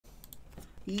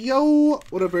Yo,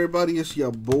 what up, everybody? It's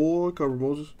your boy, Cover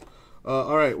Moses.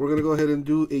 Alright, we're going to go ahead and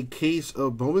do a case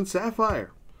of Bowman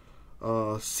Sapphire.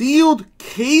 Sealed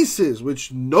cases,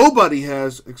 which nobody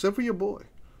has except for your boy.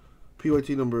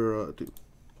 PYT number 2.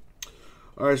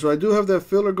 Alright, so I do have that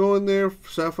filler going there.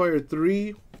 Sapphire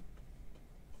 3.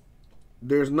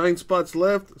 There's 9 spots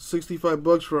left.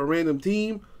 $65 for a random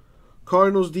team.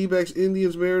 Cardinals, D-backs,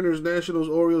 Indians, Mariners, Nationals,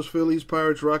 Orioles, Phillies,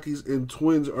 Pirates, Rockies, and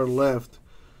Twins are left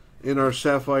in our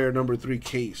Sapphire number 3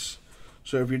 case.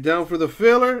 So if you're down for the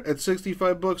filler at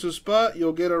 $65 a spot,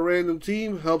 you'll get a random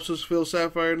team. Helps us fill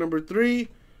Sapphire number 3.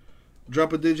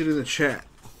 Drop a digit in the chat.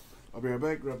 I'll be right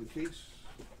back. Grab the case.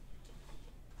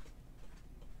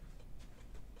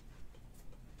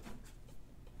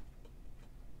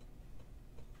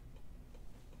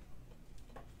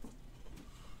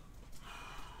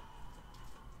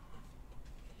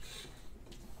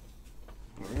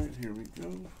 Alright, here we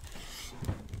go.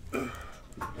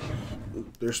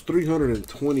 There's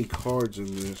 320 cards in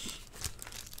this,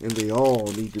 and they all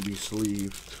need to be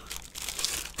sleeved.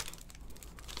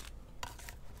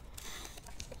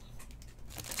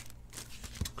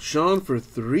 Sean for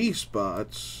 3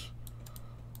 spots.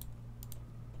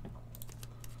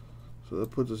 So that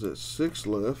puts us at 6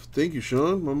 left. Thank you,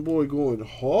 Sean. My boy going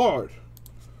hard.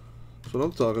 That's what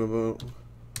I'm talking about.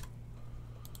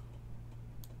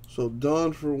 So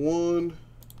Don for 1.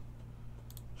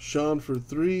 Sean for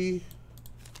 3.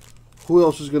 Who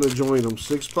else is going to join them?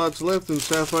 6 spots left in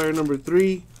Sapphire number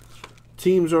 3.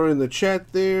 Teams are in the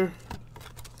chat there.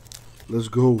 Let's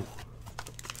go.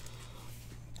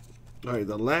 Alright,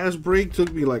 the last break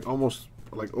took me like almost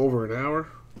like over an hour.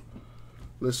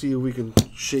 Let's see if we can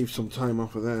shave some time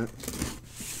off of that.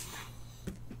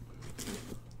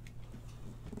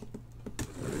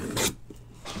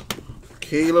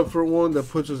 Caleb for 1. That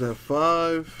puts us at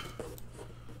 5.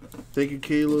 Thank you,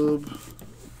 Caleb.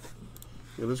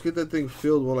 Yeah, let's get that thing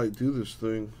filled while I do this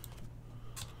thing.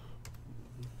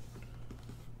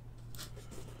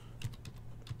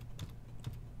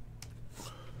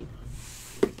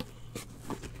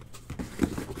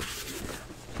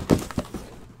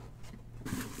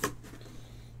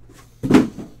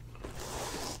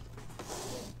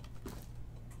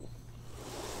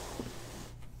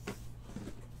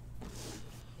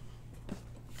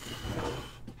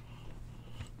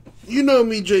 You know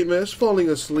me, J-Mess, falling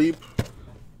asleep,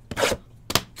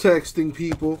 texting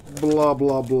people, blah,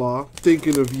 blah, blah,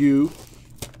 thinking of you.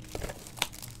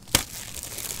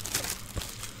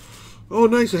 Oh,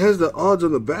 nice. It has the odds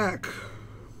on the back.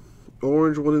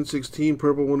 Orange, 1 in 16,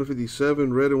 purple, 1 in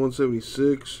 57, red, in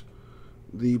 176.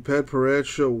 The Pat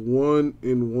Paracha, 1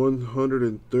 in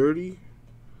 130.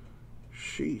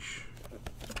 Sheesh.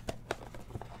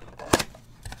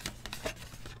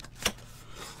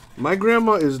 My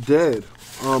grandma is dead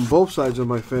on both sides of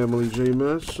my family,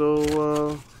 J-Mess,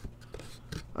 so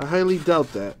I highly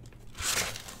doubt that.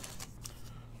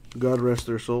 God rest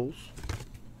their souls.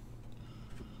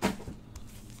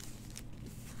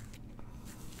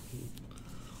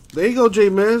 There you go,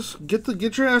 J-Mess.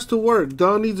 Get your ass to work.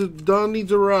 Don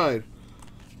needs a ride.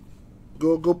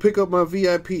 Go pick up my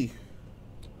VIP.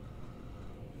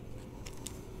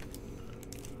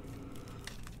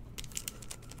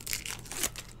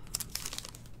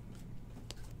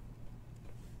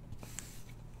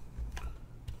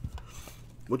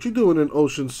 What you doing in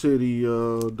Ocean City,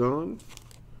 Don?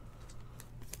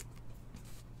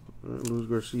 All right, Luis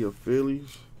Garcia,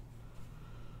 Phillies.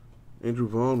 Andrew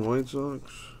Vaughn, White Sox.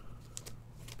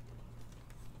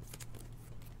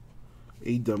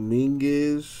 A.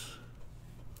 Dominguez.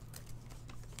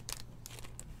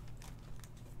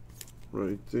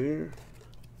 Right there.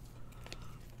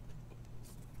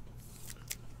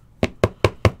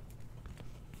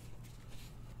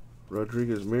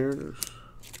 Rodriguez, Mariners.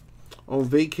 On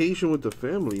vacation with the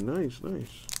family. Nice,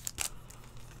 nice.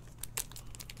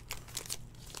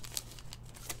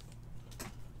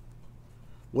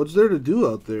 What's there to do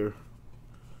out there?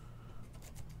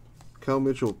 Cal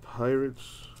Mitchell,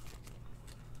 Pirates.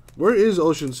 Where is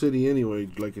Ocean City anyway?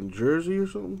 Like in Jersey or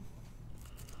something?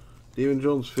 David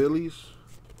Jones, Phillies.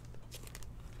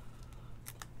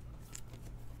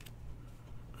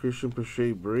 Christian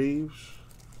Pache, Braves.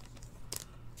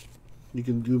 You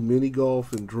can do mini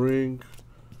golf and drink.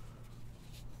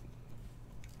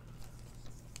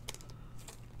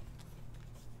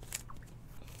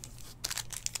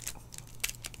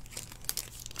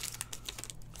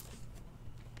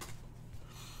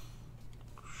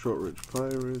 Shortridge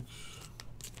Pirates.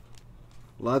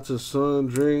 Lots of sun,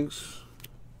 drinks.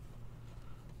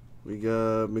 We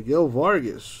got Miguel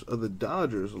Vargas of the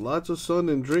Dodgers. Lots of sun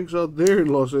and drinks out there in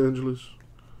Los Angeles.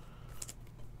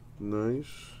 Nice.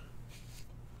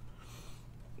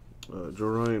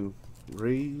 Jorian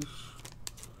Rays.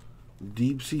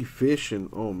 Deep Sea Fishing.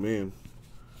 Oh, man.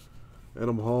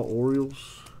 Adam Hall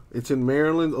Orioles. It's in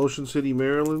Maryland. Ocean City,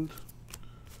 Maryland.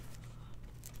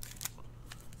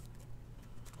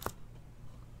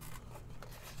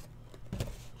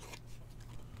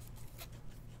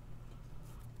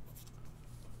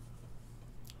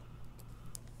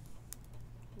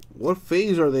 What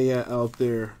phase are they at out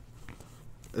there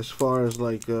as far as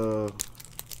like the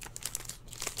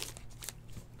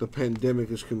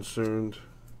pandemic is concerned?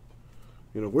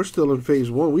 You know, we're still in phase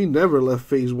 1. We never left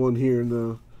phase 1 here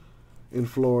in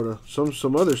Florida.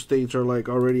 Some other states are like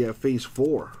already at phase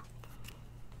 4.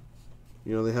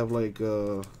 You know, they have like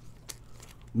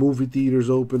movie theaters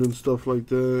open and stuff like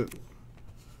that.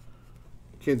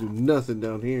 Can't do nothing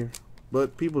down here,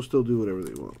 but people still do whatever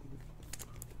they want.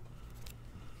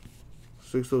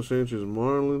 Sixto Sanchez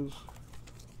Marlins.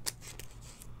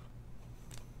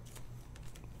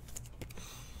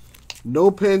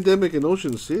 No pandemic in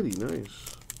Ocean City.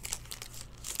 Nice.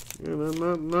 Yeah,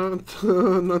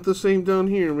 not the same down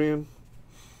here, man.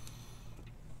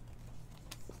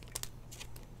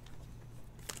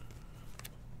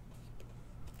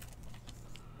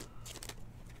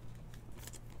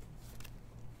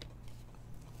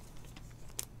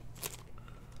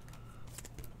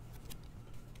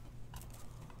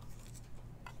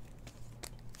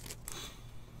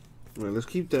 All right, let's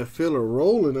keep that filler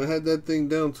rolling. I had that thing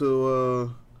down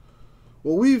to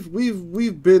well,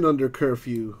 we've been under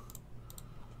curfew.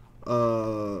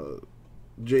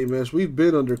 JMS, we've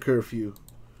been under curfew.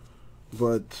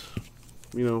 But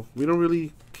you know, we don't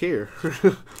really care.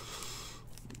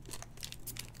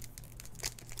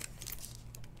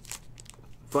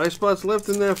 5 spots left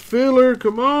in that filler.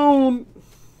 Come on.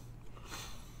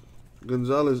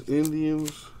 Gonzalez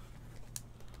Indians.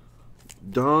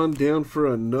 Don down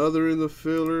for another in the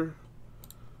filler.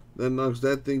 That knocks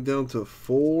that thing down to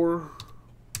 4.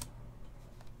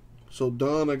 So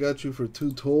Don, I got you for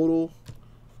 2 total.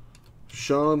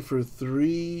 Sean for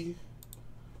 3.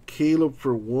 Caleb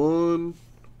for 1.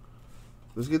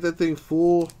 Let's get that thing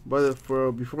full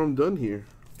before I'm done here.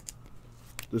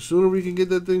 The sooner we can get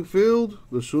that thing filled,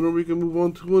 the sooner we can move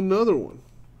on to another one.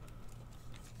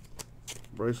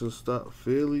 Bryson Stott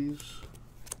Phillies.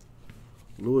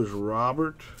 Lewis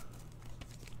Robert.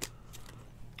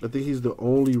 I think he's the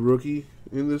only rookie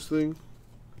in this thing.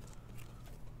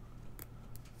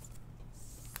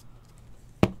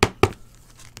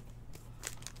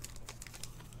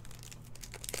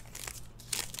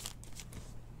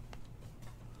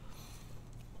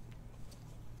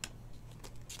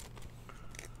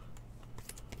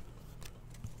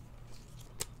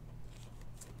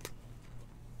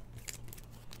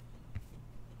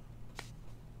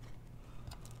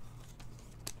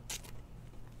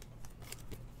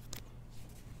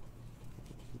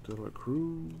 De La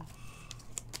Cruz.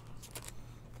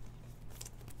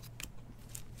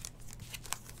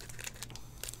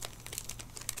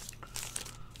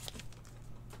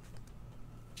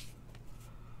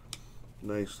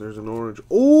 Nice. There's an orange.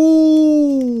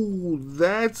 Oh,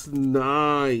 that's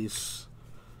nice.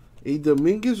 A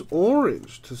Dominguez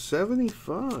orange to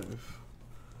 75.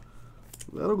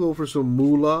 That'll go for some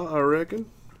moolah, I reckon.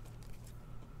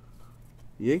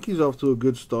 Yankees off to a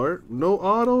good start. No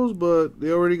autos, but they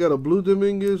already got a blue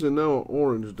Dominguez and now an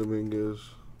orange Dominguez.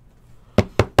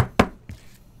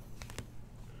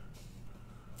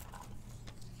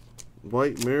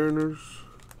 White Mariners.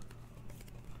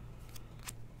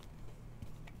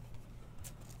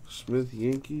 Smith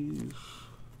Yankees.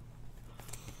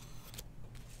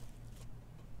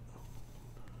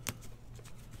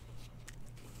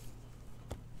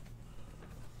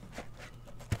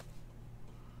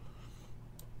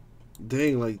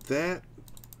 Dang, like that.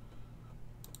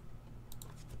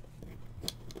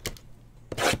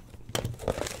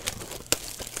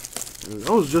 That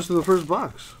was just in the first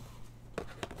box.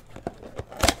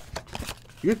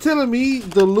 You're telling me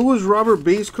the Lewis Robert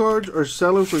base cards are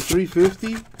selling for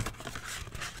 $350?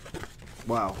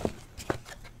 Wow.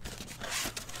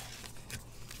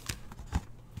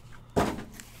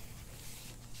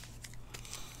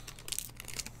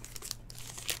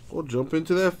 We'll jump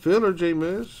into that filler,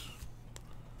 J-Miz.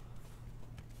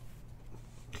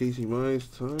 Casey Mize,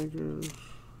 Tigers.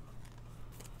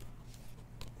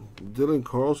 Dylan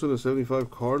Carlson, 75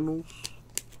 Cardinals.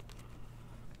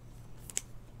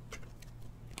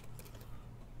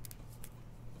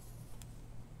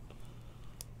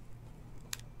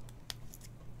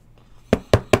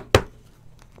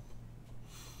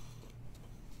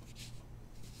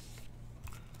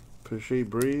 Pache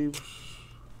Braves.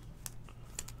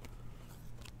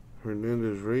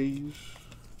 Hernandez Reyes.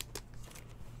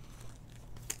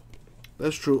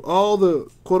 That's true. All the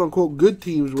quote-unquote good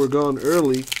teams were gone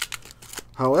early.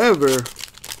 However,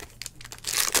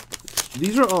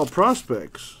 these are all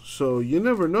prospects, so you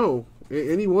never know.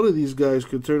 Any one of these guys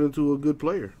could turn into a good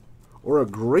player or a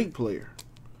great player.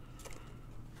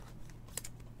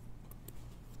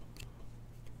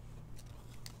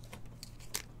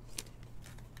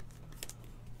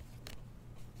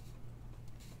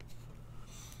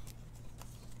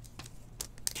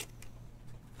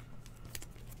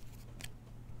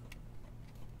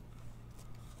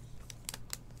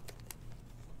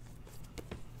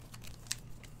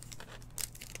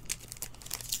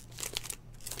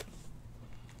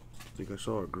 I think I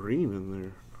saw a green in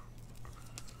there.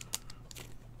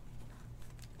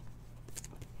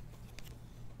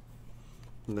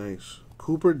 Nice.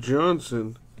 Cooper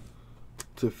Johnson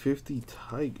 /50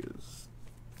 Tigers.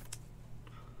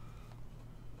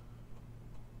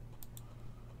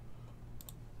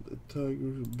 The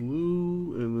Tigers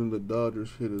blue, and then the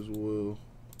Dodgers hit as well.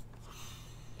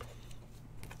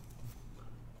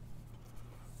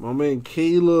 My man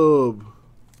Caleb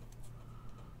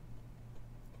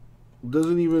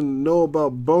doesn't even know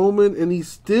about Bowman, and he's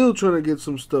still trying to get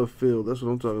some stuff filled. That's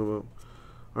what I'm talking about.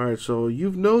 All right, so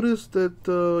you've noticed that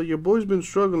your boy's been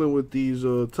struggling with these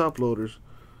top loaders.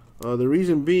 The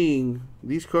reason being,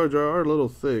 these cards are a little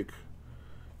thick.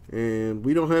 And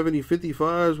we don't have any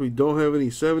 55s. We don't have any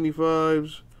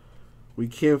 75s. We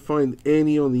can't find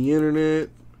any on the internet.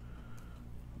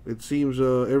 It seems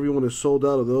everyone is sold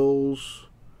out of those.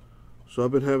 So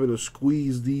I've been having to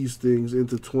squeeze these things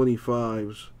into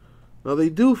 25s. Now they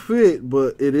do fit,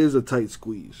 but it is a tight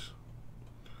squeeze.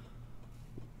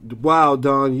 Wow,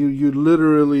 Don, you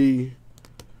literally,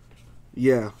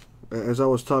 yeah. As I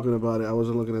was talking about it, I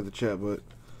wasn't looking at the chat, but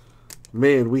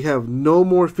man, we have no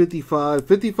more 55.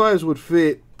 55s would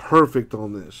fit perfect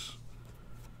on this.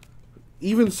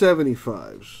 Even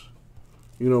 75s.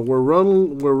 You know, we're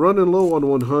running low on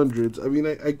 100s. I mean,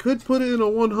 I could put it in a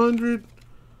 100,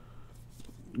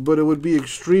 but it would be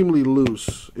extremely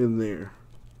loose in there.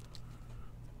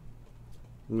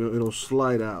 You know, it'll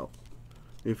slide out.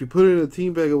 If you put it in a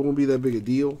team bag, it won't be that big a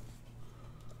deal.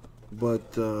 But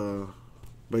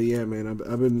yeah, man,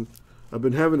 I've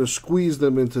been having to squeeze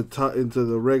them into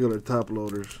the regular top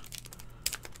loaders.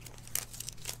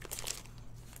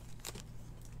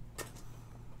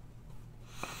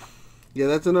 Yeah,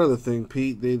 that's another thing,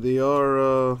 Pete. They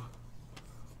are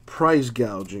price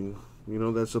gouging. You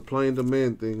know, that supply and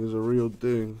demand thing is a real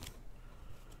thing.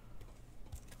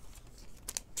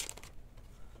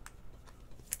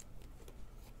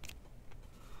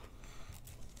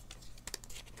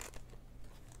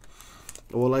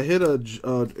 Well, I hit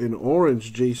an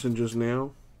orange Jason just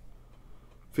now.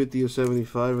 50 of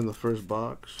 75 in the first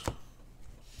box.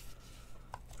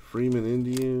 Freeman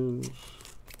Indians.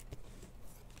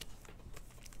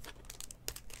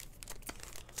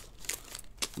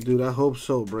 Dude, I hope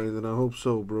so, Brandon. I hope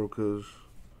so, bro, because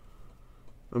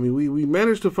I mean, we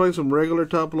managed to find some regular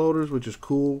top loaders, which is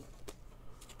cool.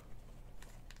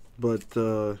 But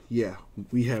yeah,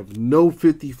 we have no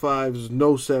 55s,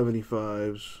 no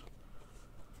 75s.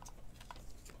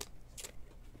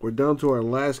 We're down to our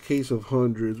last case of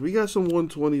hundreds. We got some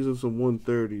 120s and some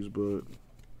 130s, but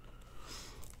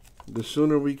the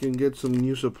sooner we can get some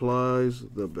new supplies,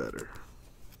 the better.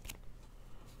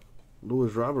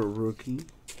 Lewis Robert rookie.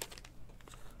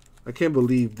 I can't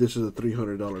believe this is a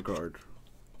 $300 card.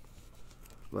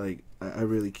 Like, I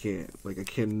really can't. Like, I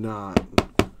cannot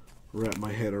wrap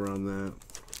my head around that.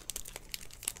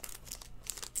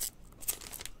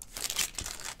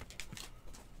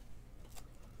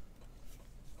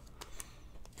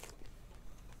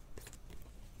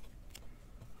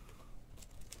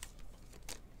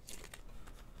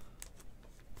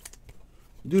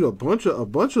 Dude, a bunch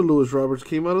of Lewis Roberts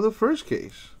came out of the first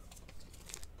case.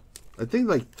 I think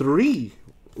like 3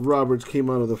 Roberts came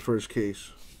out of the first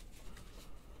case.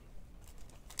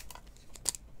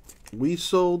 We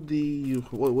sold the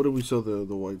what did we sell the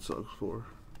White Sox for?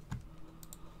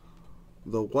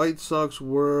 The White Sox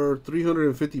were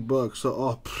 $350.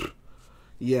 So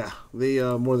yeah, they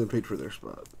more than paid for their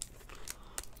spot.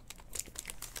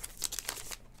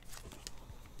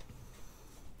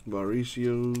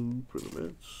 Mauricio for the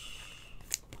Mets.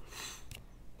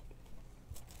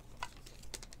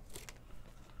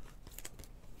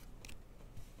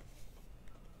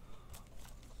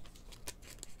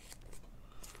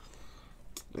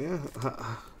 Yeah,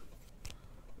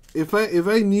 if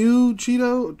I knew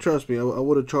Cheeto, trust me, I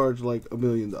would have charged like $1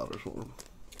 million for him.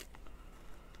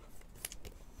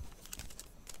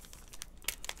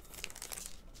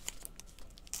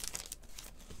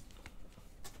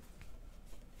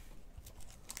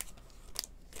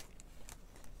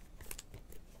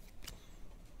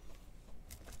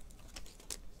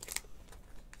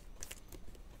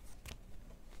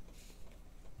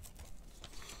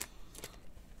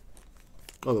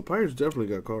 Oh, the Pirates definitely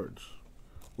got cards.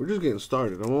 We're just getting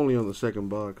started. I'm only on the second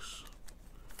box.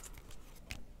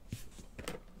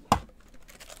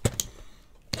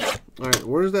 Alright,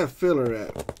 where's that filler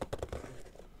at?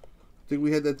 I think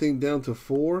we had that thing down to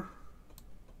 4.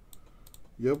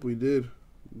 Yep, we did.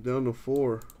 Down to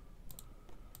 4.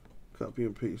 Copy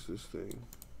and paste this thing.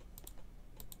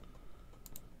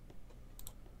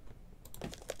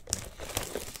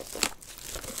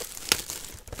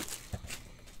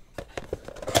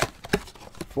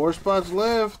 Four spots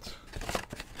left.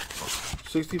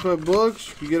 65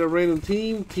 bucks. You get a random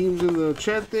team. Teams in the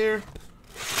chat there.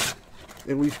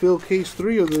 And we fill case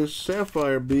 3 of this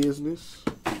Sapphire business.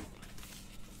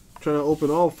 Trying to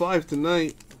open all 5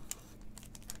 tonight.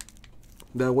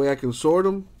 That way I can sort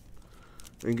them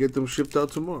and get them shipped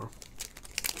out tomorrow.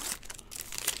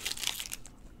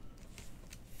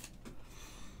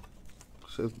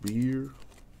 Says beer.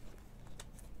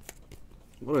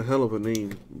 What a hell of a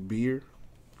name, beer.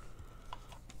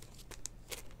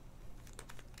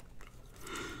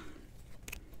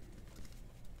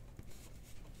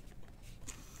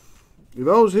 If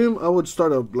I was him, I would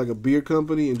start a beer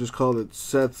company and just call it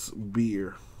Seth's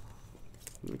Beer.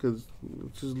 Because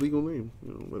it's his legal name.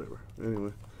 You know, whatever.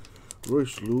 Anyway.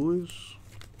 Royce Lewis.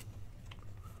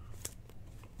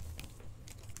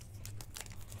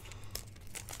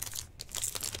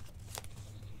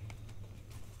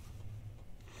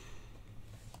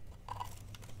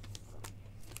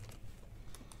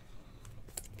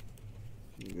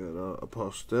 You got a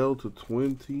Postel to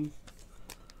 20.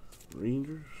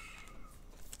 Rangers.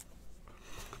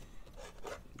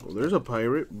 Well, there's a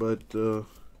pirate, but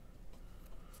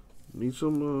need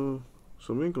some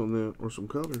ink on that or some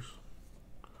colors.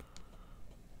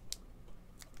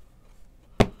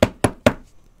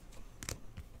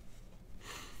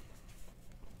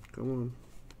 Come on.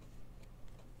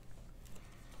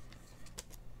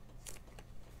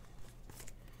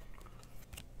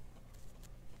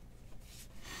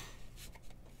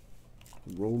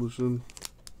 Rollerson.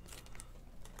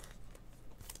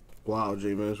 Wow,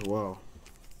 J-Mass, wow.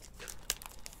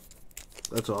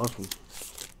 That's awesome.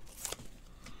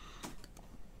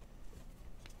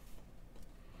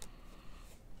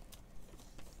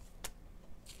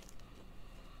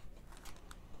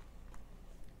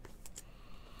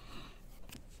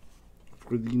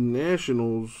 For the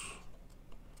Nationals,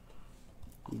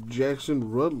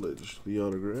 Jackson Rutledge, the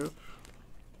autograph.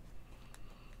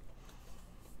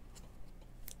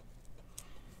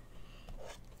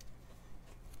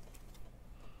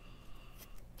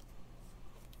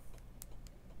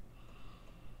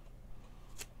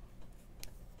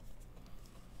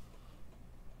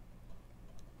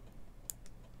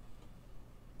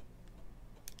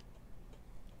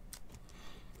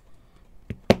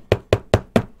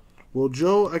 Well,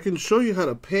 Joe, I can show you how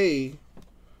to pay.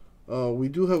 We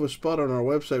do have a spot on our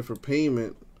website for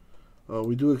payment.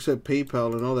 We do accept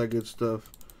PayPal and all that good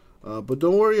stuff. But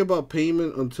don't worry about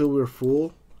payment until we're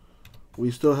full.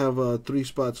 We still have 3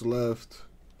 spots left.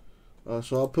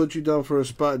 So I'll put you down for a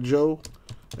spot, Joe.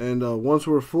 And once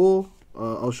we're full,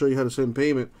 I'll show you how to send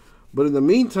payment. But in the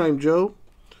meantime, Joe,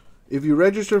 if you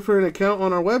register for an account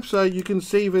on our website, you can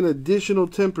save an additional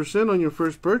 10% on your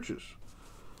first purchase.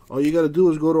 All you got to do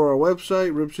is go to our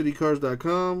website,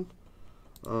 ripcitycards.com.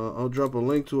 I'll drop a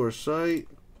link to our site.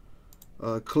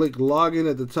 Click login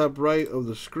at the top right of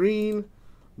the screen.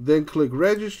 Then click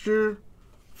register.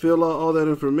 Fill out all that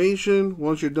information.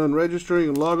 Once you're done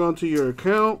registering, log on to your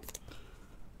account.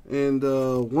 And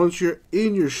once you're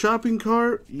in your shopping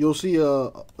cart, you'll see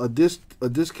a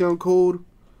discount code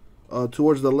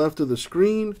towards the left of the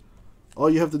screen. All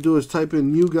you have to do is type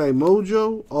in New Guy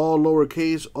Mojo, all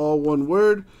lowercase, all one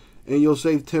word, and you'll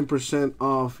save 10%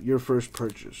 off your first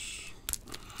purchase.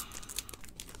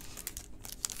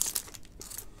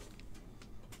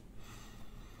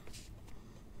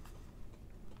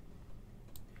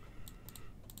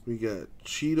 We got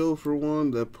Cheeto for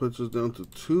 1. That puts us down to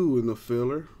 2 in the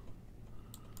filler.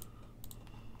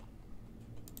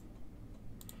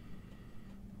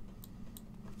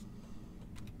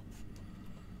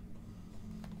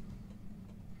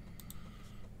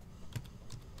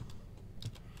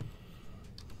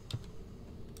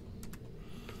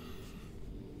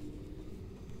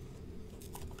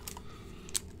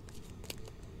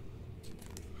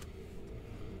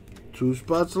 Two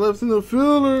spots left in the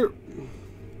filler.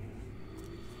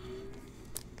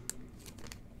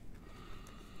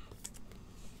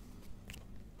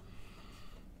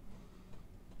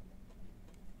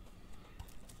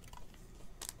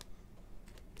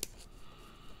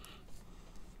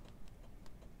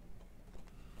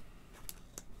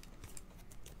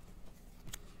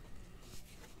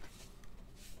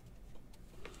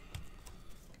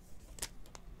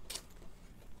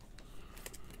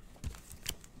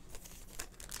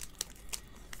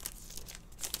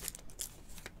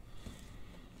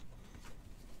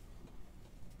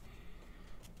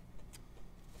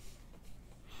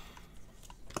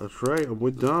 That's right. I'm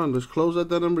with Don. Let's close out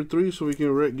that number 3 so we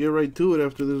can get right to it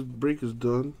after this break is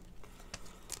done.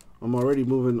 I'm already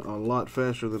moving a lot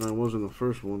faster than I was in the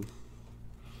first one.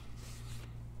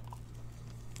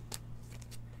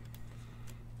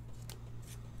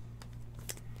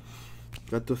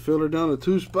 Got the filler down to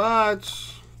 2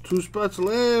 spots. 2 spots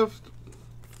left.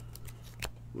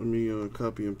 Let me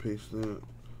copy and paste that.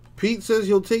 Pete says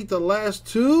he'll take the last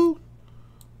 2.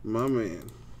 My man.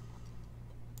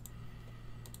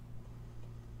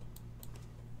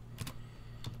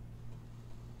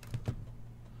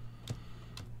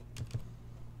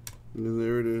 And then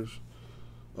there it is.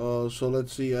 So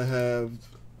let's see. I have.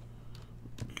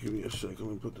 Give me a second.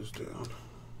 Let me put this down.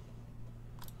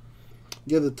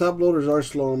 Yeah, the top loaders are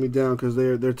slowing me down because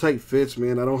they're tight fits,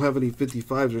 man. I don't have any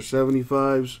 55s or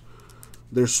 75s.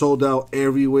 They're sold out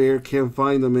everywhere. Can't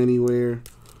find them anywhere.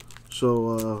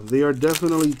 So they are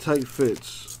definitely tight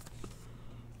fits.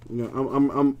 You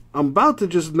know, I'm about to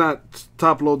just not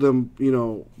top load them, you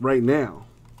know, right now.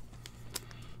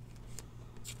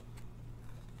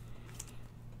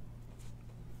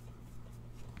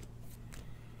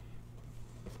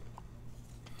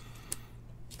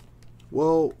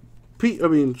 Well, Pete, I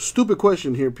mean, stupid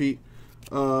question here, Pete.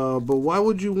 But why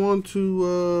would you want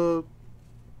to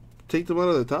take them out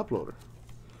of the top loader?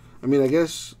 I mean, I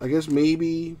guess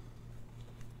maybe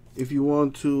if you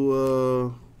want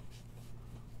to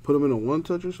put them in a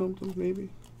one-touch or something, maybe.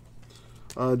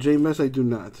 JMS, I do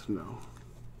not. No.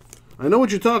 I know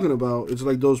what you're talking about. It's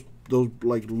like those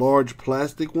like large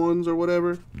plastic ones or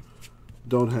whatever.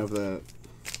 Don't have that.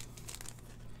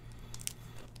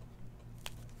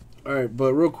 Alright,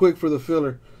 but real quick for the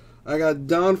filler. I got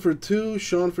Don for 2,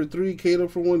 Sean for 3, Caleb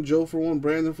for 1, Joe for 1,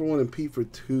 Brandon for 1, and Pete for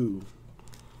 2.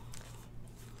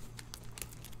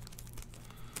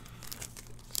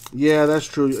 Yeah, that's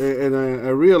true. And I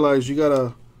realize you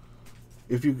gotta,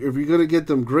 if you're gonna get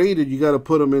them graded, you gotta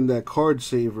put them in that card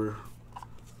saver.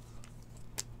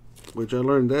 Which I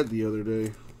learned that the other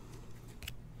day.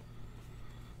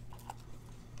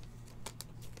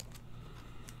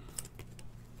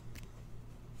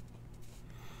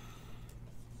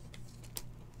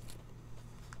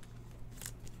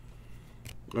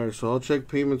 Alright, so I'll check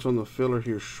payments on the filler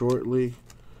here shortly.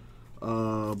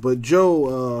 But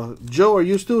Joe, are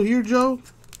you still here, Joe?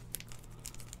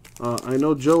 I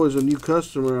know Joe is a new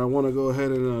customer. I want to go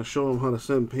ahead and show him how to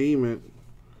send payment.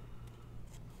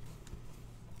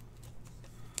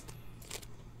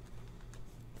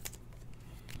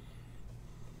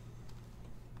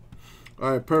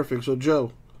 Alright, perfect. So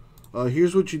Joe,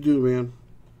 here's what you do, man.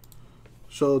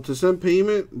 So to send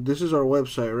payment, this is our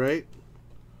website, right?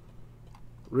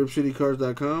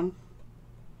 RipCityCars.com.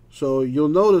 So you'll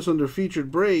notice under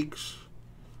featured breaks,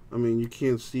 I mean, you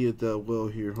can't see it that well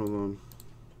here. Hold on.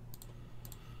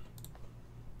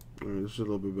 Alright, this is a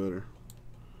little bit better.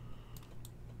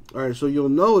 Alright, so you'll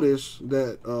notice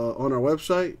that on our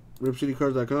website,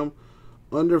 RipCityCars.com,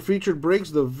 under featured breaks,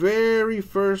 the very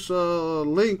first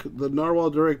link, the Narwhal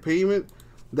Direct Payment,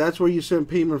 that's where you send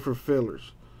payment for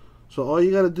fillers. So all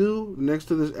you got to do, next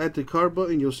to this Add to Cart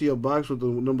button, you'll see a box with the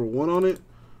number 1 on it.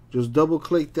 Just double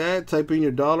click that, type in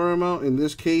your dollar amount. In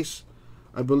this case,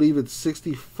 I believe it's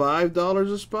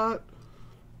 $65 a spot.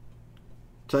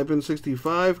 Type in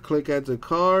 65, click Add to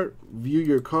Cart, view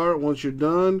your cart. Once you're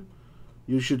done,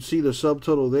 you should see the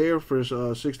subtotal there for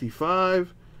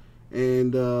 65.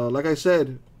 And like I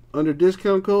said, under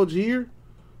discount codes here,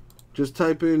 just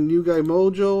type in New Guy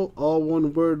Mojo, all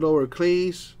one word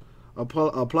lowercase,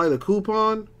 apply the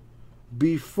coupon.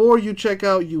 Before you check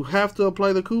out, you have to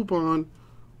apply the coupon.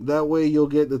 That way you'll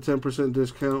get the 10%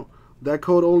 discount. That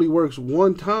code only works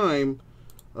one time,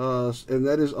 and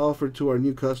that is offered to our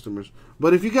new customers.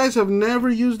 But if you guys have never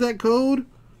used that code,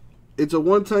 it's a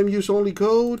one-time use only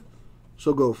code,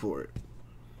 so go for it.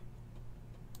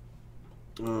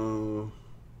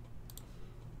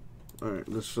 Alright,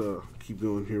 let's keep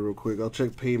going here real quick. I'll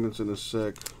check payments in a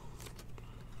sec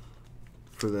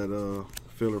for that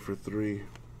filler for 3.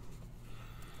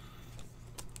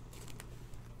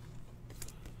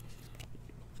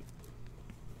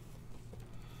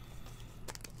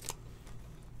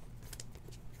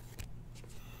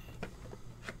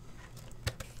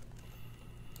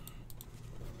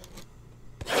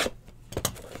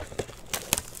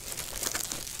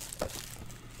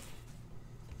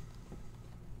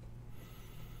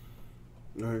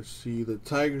 Alright, see, the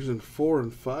Tigers in 4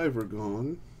 and 5 are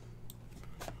gone.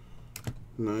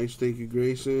 Nice, thank you,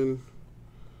 Grayson.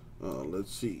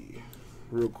 Let's see,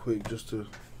 real quick, just to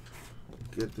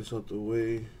get this out the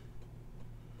way.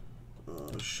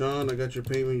 Sean, I got your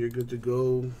payment, you're good to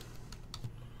go.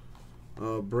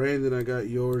 Brandon, I got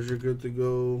yours. You're good to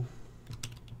go.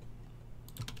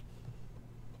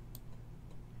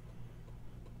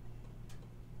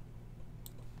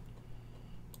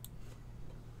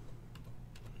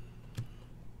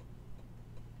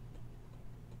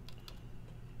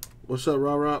 What's up,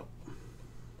 Rah-Rah?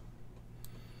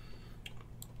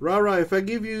 Rah-Rah, if I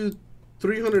give you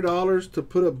 $300 to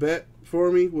put a bet for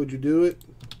me, would you do it?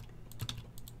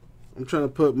 I'm trying to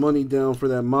put money down for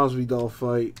that Masvidal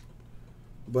fight,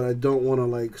 but I don't want to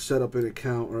like set up an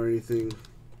account or anything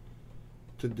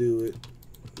to do it.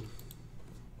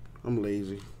 I'm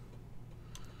lazy.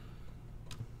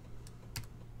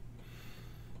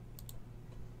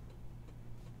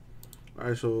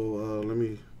 Alright, so let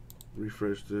me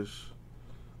refresh this.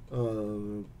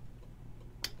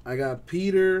 I got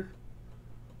Peter,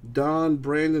 Don,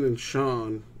 Brandon, and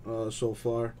Sean so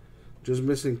far. Just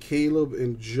missing Caleb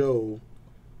and Joe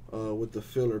with the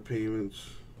filler payments.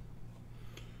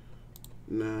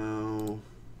 Now,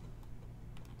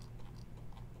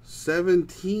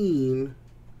 17.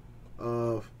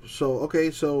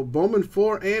 So Bowman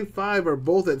 4 and 5 are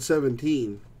both at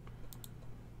 17.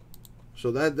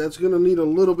 So that's gonna need a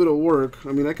little bit of work.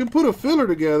 I mean, I can put a filler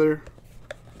together,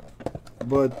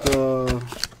 but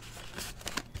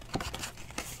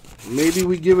maybe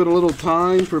we give it a little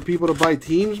time for people to buy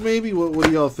teams. Maybe what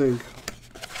do y'all think?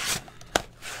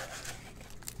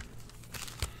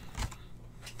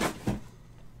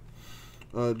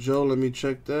 Joe, let me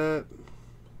check that.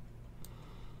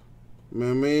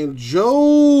 My man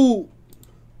Joe,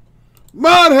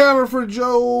 Mod Hammer for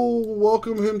Joe.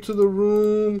 Welcome him to the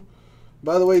room.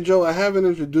 By the way, Joe, I haven't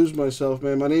introduced myself,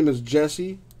 man. My name is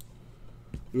Jesse.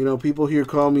 You know, people here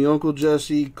call me Uncle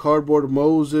Jesse, Cardboard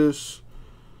Moses.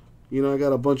 You know, I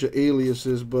got a bunch of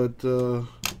aliases, but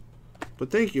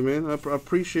thank you, man. I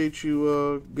appreciate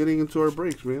you getting into our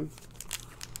breaks, man.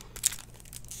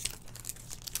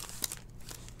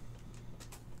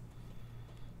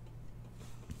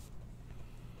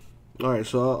 All right,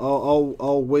 so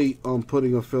I'll wait on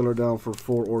putting a filler down for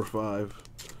 4 or 5.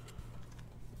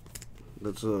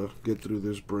 Let's get through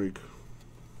this break.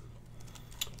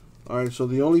 All right, so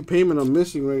the only payment I'm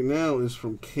missing right now is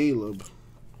from Caleb.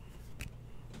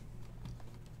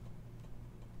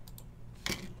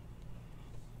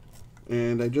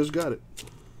 And I just got it.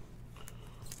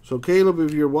 So Caleb,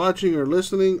 if you're watching or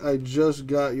listening, I just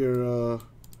got your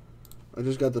I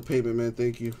just got the payment, man.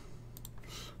 Thank you.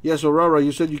 Yeah, so Rah-Rah,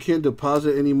 you said you can't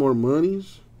deposit any more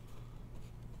monies.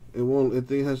 It won't.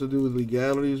 It has to do with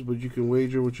legalities, but you can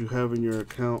wager what you have in your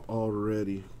account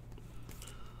already.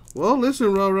 Well,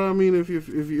 listen, Rah-Rah. I mean, if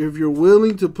you're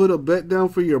willing to put a bet down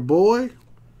for your boy,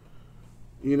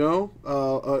 you know,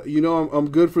 I'm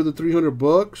good for the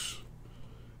 $300.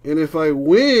 And if I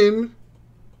win,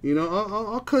 you know,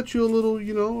 I'll cut you a little,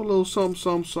 you know, a little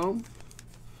something.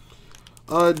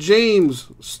 James,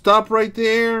 stop right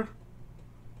there.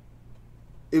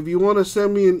 If you want to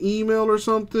send me an email or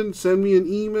something, send me an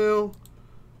email.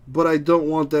 But I don't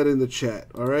want that in the chat,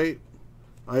 all right?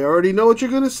 I already know what you're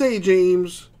going to say,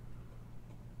 James.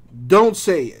 Don't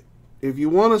say it. If you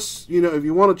want to, you know, if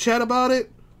you want to chat about it,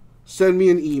 send me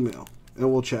an email and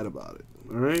we'll chat about it,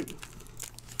 all right?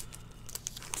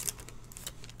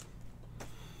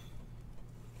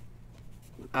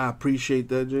 I appreciate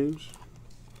that, James.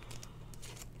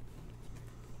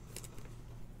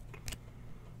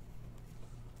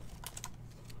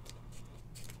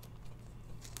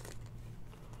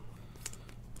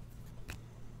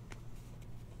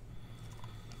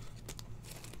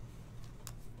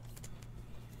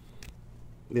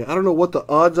 Yeah, I don't know what the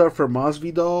odds are for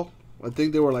Masvidal. I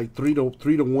think they were like 3 to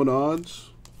 1 odds.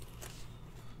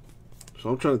 So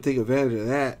I'm trying to take advantage of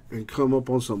that and come up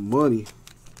on some money.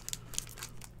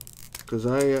 Cause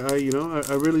I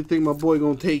really think my boy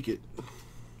gonna take it.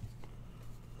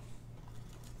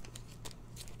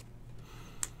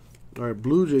 All right,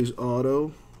 Blue Jays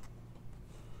auto.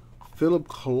 Philip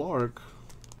Clark.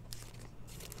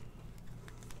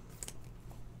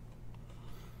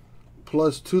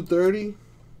 Plus 230.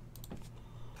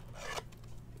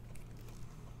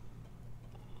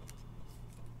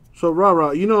 So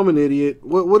Rah-Rah, you know I'm an idiot.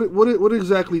 What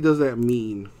exactly does that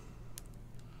mean?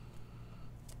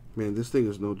 Man, this thing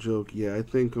is no joke. Yeah, I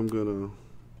think I'm gonna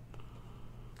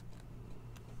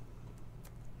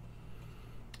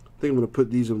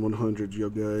put these in 100, yo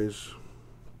guys.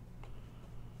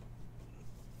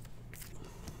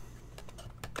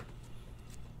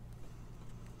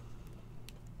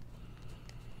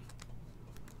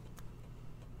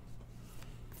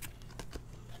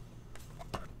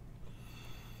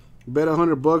 Bet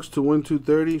 $100 to win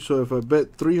 230. So if I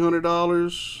bet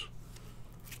 $300,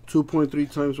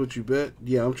 2.3 times what you bet.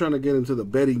 Yeah, I'm trying to get into the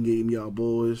betting game, y'all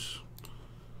boys.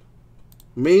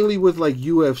 Mainly with like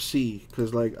UFC,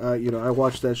 because like I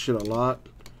watch that shit a lot,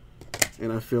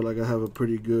 and I feel like I have a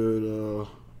pretty good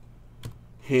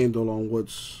handle on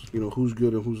what's who's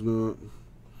good and who's not.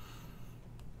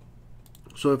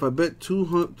 So if I bet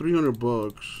 300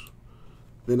 bucks,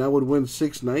 then I would win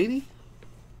 690.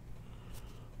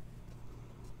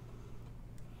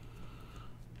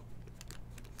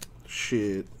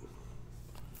 Shit.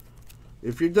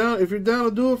 If you're down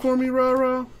to do it for me,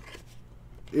 rah.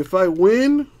 If I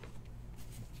win,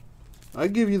 I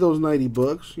give you those 90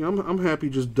 bucks. I'm happy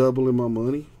just doubling my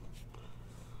money.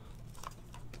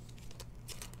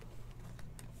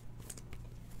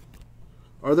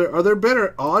 Are there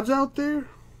better odds out there?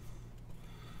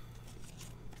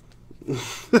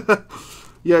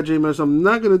 Yeah, JMS, I'm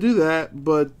not gonna do that,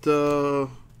 but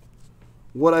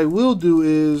what I will do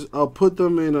is I'll put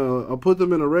them in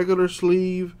a regular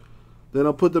sleeve, then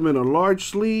I'll put them in a large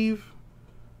sleeve,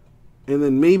 and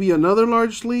then maybe another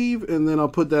large sleeve, and then I'll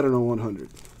put that in a 100.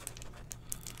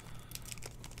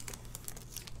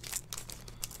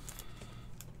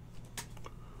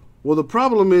 Well, the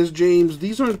problem is, James,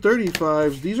 these aren't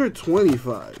 35s, these are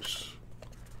 25s.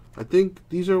 I think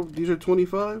these are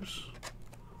 25s.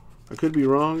 I could be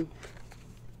wrong.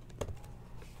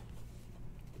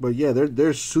 But yeah,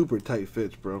 they're super tight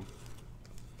fits, bro.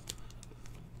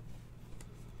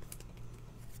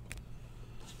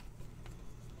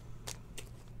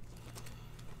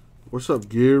 What's up,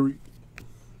 Gary?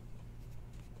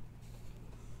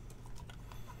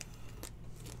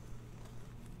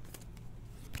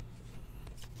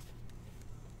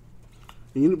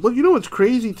 But you know what's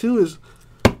crazy too is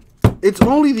it's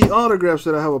only the autographs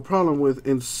that I have a problem with,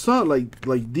 and some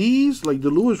like these, like the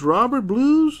Lewis Robert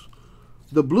blues.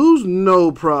 The blues,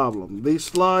 no problem. They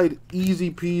slide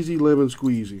easy peasy, lemon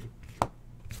squeezy.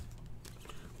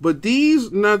 But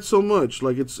these, not so much.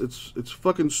 Like it's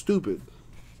fucking stupid.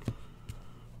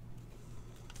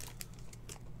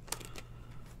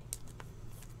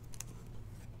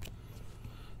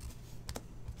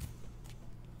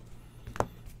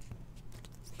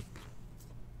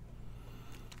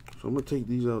 So I'm gonna take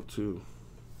these out too.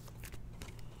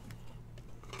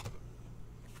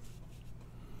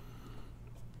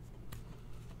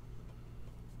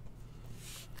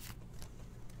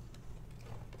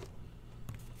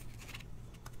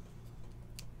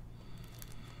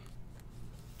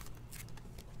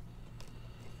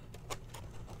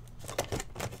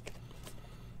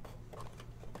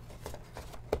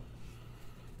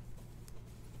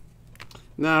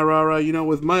 Nah, rah,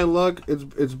 with my luck,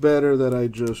 it's better that I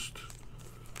just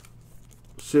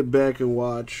sit back and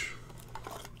watch.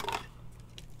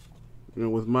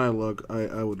 With my luck,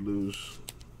 I would lose.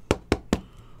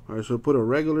 Alright, so put a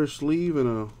regular sleeve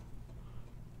and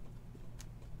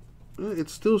it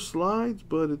still slides,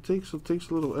 but it takes a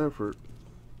little effort.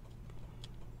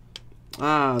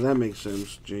 Ah, that makes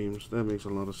sense, James. That makes a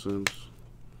lot of sense.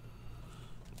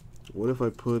 What if I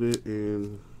put it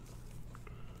in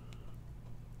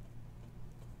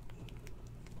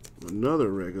another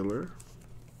regular,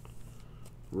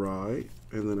 right,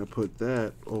 and then I put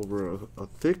that over a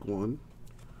thick one,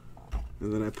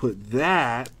 and then I put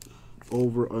that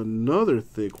over another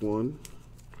thick one,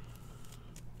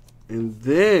 and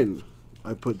then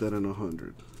I put that in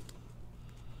 100.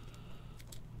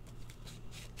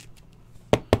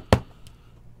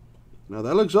 Now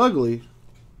that looks ugly,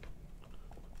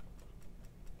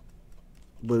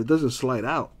 but it doesn't slide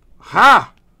out.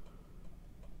 Ha!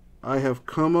 I have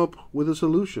come up with a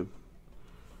solution.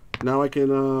 Now I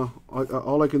can,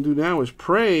 all I can do now is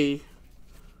pray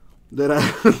that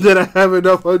that I have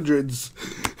enough hundreds.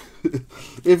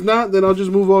 If not, then I'll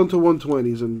just move on to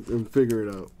 120s and figure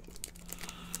it out.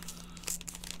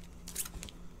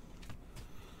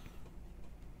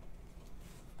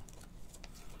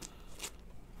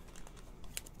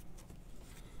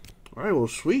 All right, well,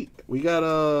 sweet. We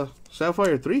got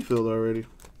Sapphire 3 filled already.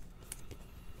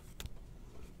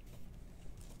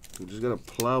 We just gotta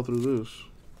plow through this.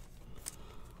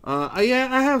 Yeah,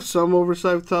 I have some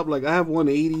oversized top. Like I have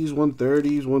 180s,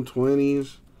 130s,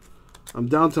 120s. I'm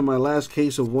down to my last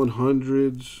case of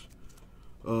 100s.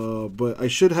 But I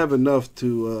should have enough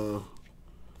to,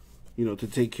 to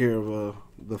take care of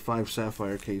the 5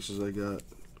 Sapphire cases I got.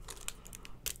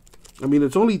 I mean,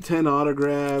 it's only 10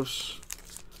 autographs,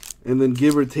 and then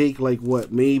give or take, like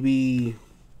what, maybe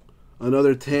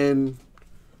another 10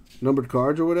 numbered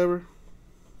cards or whatever.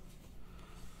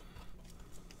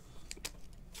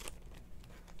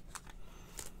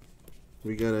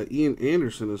 We got Ian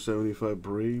Anderson of 75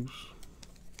 Braves.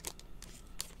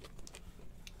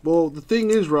 Well, the thing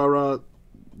is, Rah,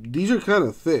 these are kind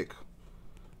of thick.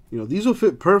 You know, these will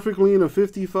fit perfectly in a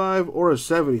 55 or a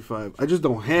 75. I just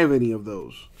don't have any of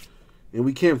those. And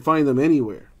we can't find them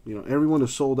anywhere. You know, everyone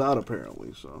is sold out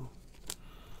apparently, so.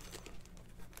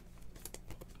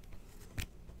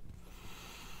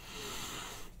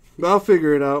 But I'll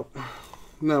figure it out.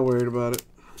 I'm not worried about it.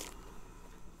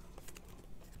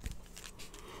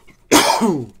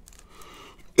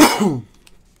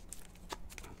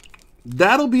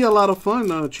 That'll be a lot of fun,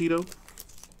 Cheeto.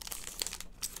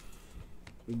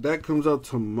 That comes out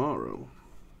tomorrow.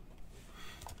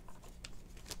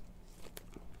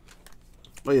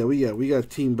 Oh yeah, we got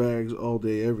team bags all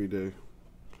day, every day.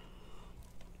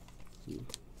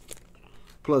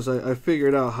 Plus, I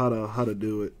figured out how to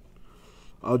do it.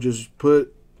 I'll just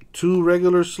put 2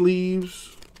 regular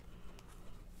sleeves.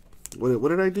 What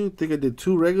did I do? I think I did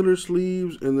 2 regular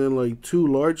sleeves and then like 2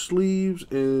 large sleeves,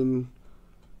 and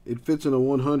it fits in a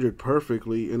 100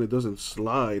 perfectly, and it doesn't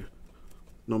slide.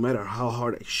 No matter how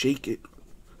hard I shake it,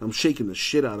 I'm shaking the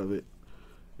shit out of it,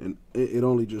 and it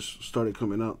only just started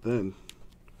coming out then.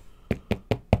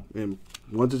 And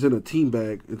once it's in a team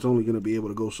bag, it's only going to be able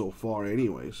to go so far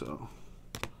anyway, so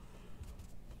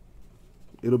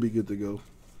it'll be good to go.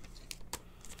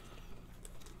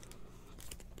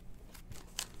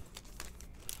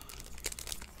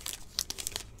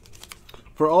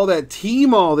 For all that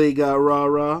T-Mall they got,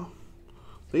 rah.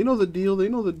 They know the deal. They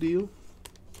know the deal.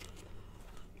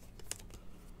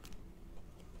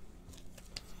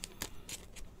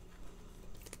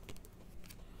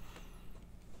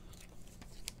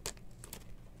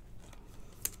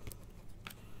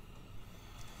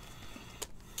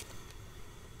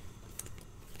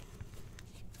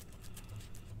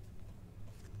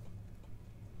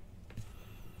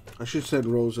 I should send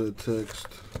Rosa a text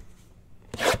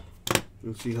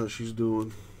and see how she's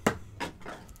doing.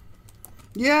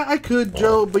 Yeah, I could,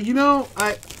 Joe, but you know,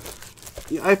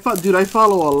 dude, I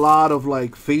follow a lot of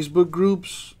like Facebook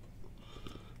groups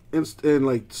and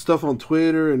like stuff on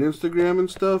Twitter and Instagram and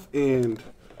stuff, and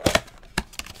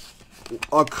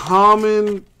a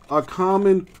common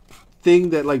thing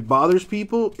that like bothers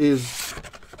people is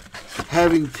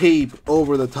having tape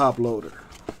over the top loader.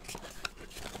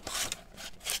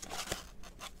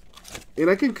 And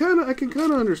I can kind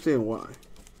of understand why.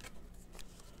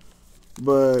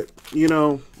 But, you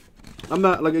know, I'm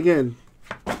not, like, again,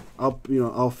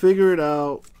 I'll figure it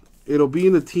out. It'll be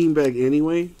in the team bag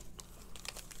anyway.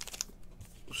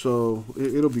 So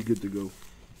it'll be good to go.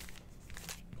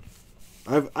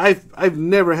 I've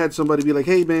never had somebody be like,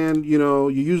 "Hey man, you know,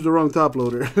 you used the wrong top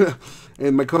loader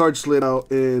and my card slid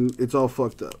out and it's all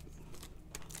fucked up."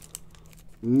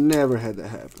 Never had that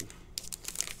happen.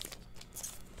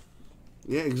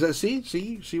 Yeah, exactly.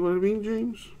 See what I mean,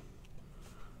 James?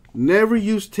 Never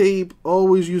use tape.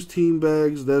 Always use team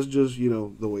bags. That's just, you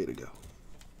know, the way to go.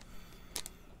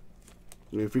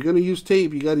 If you're gonna use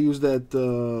tape, you got to use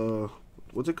that.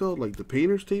 What's it called? Like the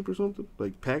painter's tape or something?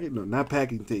 Like packing? No, not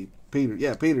packing tape. Painter.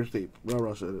 Yeah, painter's tape.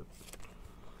 Rah said it.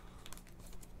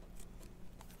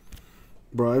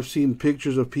 Bro, I've seen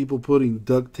pictures of people putting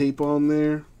duct tape on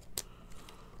there.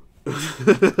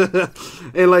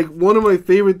 And like one of my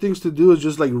favorite things to do is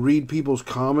just like read people's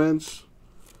comments,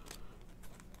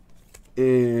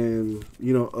 and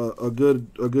you know, a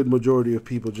good majority of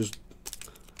people just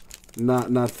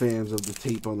not fans of the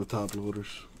tape on the top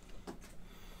loaders.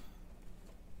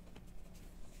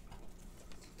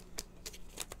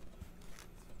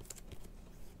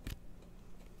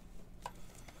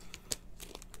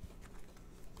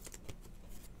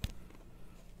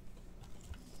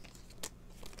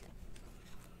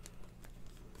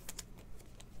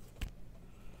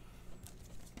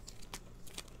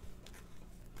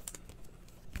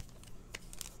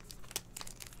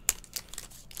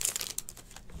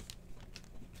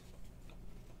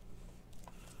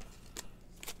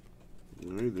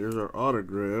 Alright, there's our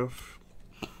autograph.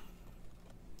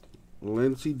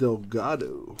 Lindsay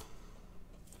Delgado.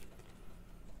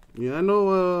 Yeah, I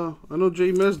know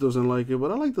J Mez doesn't like it,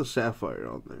 but I like the Sapphire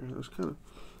on there. It's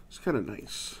kind of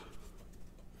nice.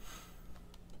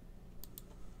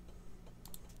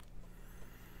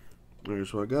 Alright,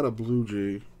 so I got a Blue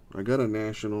Jay, I got a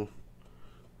National,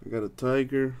 I got a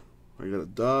Tiger, I got a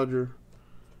Dodger,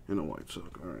 and a White Sox.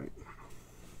 Alright.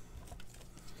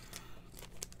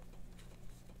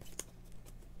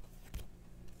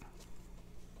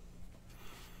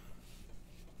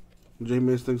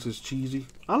 J-Miz thinks it's cheesy.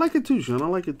 I like it too, Sean. I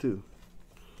like it too.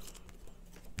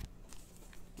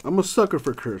 I'm a sucker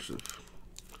for cursive.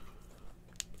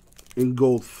 In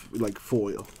gold, like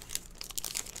foil.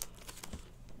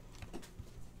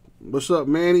 What's up,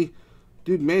 Manny?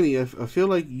 Dude, Manny, I feel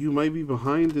like you might be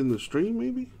behind in the stream,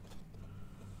 maybe?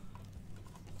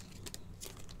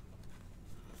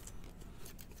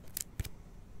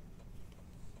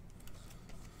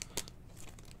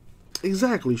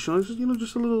 Exactly, Sean. Just,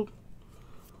 just a little,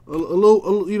 add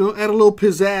a little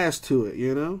pizzazz to it,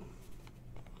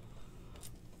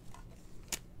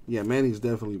 Yeah, Manny's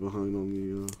definitely behind on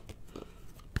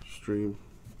the stream.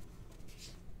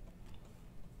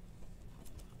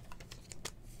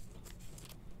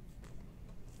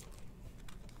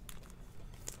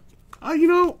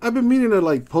 I've been meaning to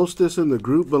like post this in the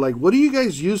group, but like, what do you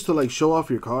guys use to like show off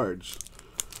your cards?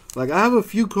 Like, I have a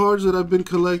few cards that I've been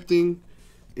collecting,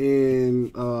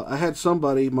 and I had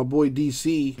somebody, my boy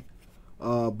DC,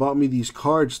 bought me these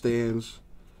card stands,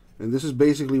 and this is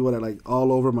basically what I like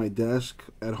all over my desk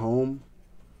at home.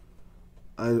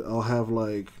 I'll have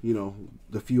like,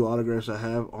 the few autographs I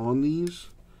have on these.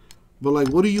 But like,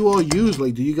 what do you all use?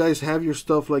 Like, do you guys have your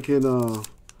stuff like in a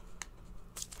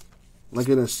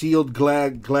sealed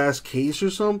glass case or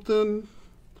something?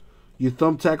 You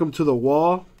thumbtack them to the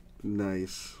wall?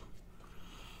 Nice.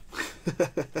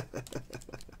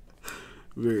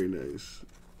 Very nice.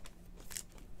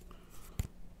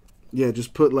 Yeah,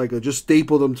 just put like just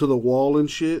staple them to the wall and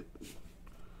shit.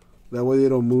 That way they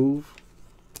don't move.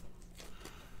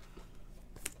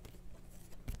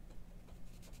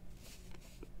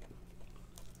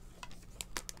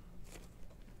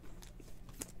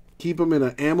 Keep them in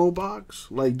an ammo box.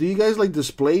 Like, do you guys like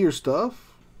display your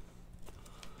stuff?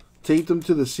 Tape them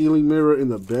to the ceiling mirror in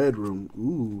the bedroom.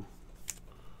 Ooh.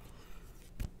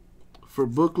 For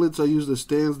booklets, I use the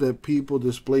stands that people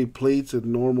display plates and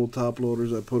normal top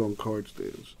loaders I put on card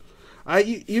stands.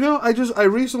 I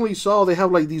recently saw they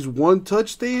have like these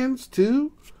one-touch stands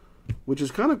too, which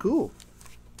is kind of cool.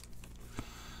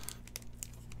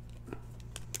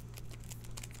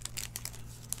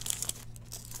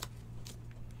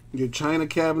 Your china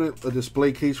cabinet, a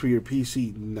display case for your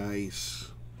PC.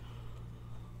 Nice.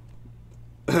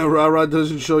 Rah-Rah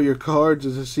doesn't show your cards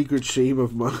is a secret shame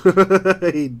of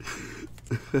mine.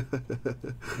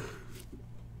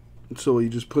 So you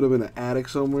just put them in an attic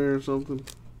somewhere or something?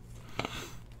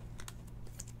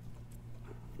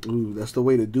 Ooh, that's the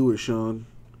way to do it, Sean.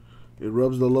 It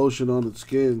rubs the lotion on its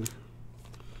skin.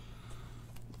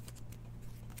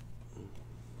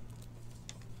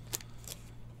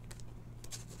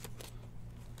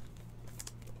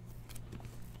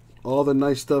 All the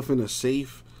nice stuff in a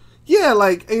safe. Yeah,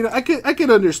 like, I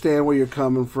could understand where you're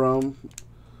coming from,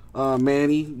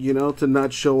 Manny, to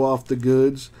not show off the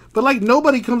goods. But like,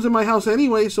 nobody comes in my house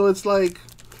anyway, so it's like,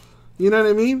 you know what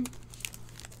I mean?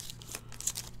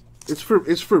 It's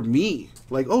for me.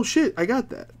 Like, oh shit, I got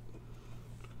that.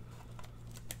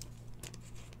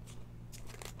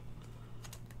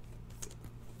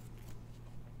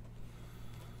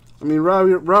 I mean,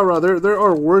 rah, there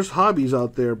are worse hobbies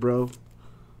out there, bro.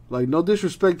 Like, no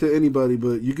disrespect to anybody,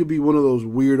 but you could be one of those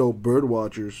weirdo bird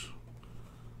watchers.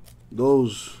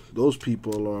 Those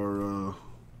people are a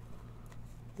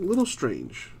little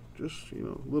strange. Just,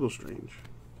 a little strange.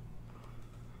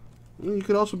 Well, you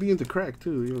could also be into crack,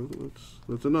 too.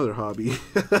 That's another hobby.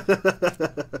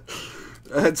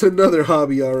 That's another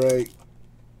hobby, all right.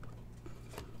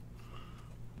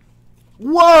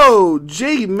 Whoa,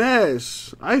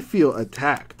 J-Mess. I feel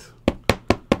attacked.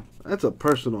 That's a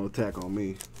personal attack on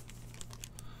me.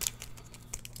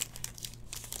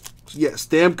 Yeah,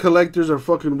 stamp collectors are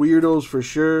fucking weirdos for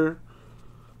sure.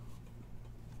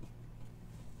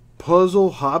 Puzzle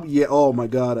hobby, yeah. Oh my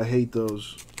god, I hate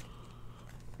those.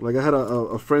 Like, I had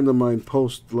a friend of mine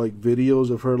post like videos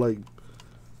of her like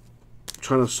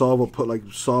trying to solve a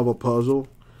puzzle,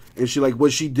 and she like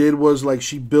what she did was like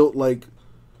she built like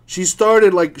she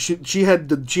started like she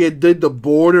did the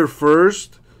border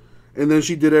first, and then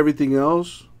she did everything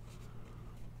else.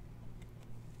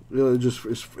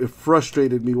 It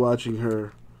frustrated me watching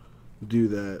her do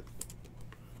that.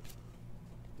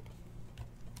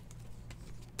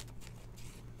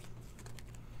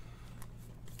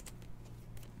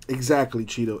 Exactly,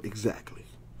 Cheeto. Exactly.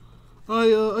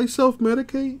 I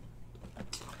self-medicate.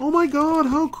 Oh my god,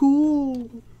 how cool!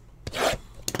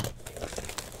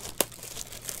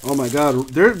 Oh my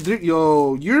god,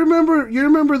 yo, you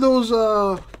remember those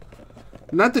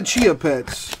not the Chia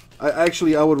Pets. I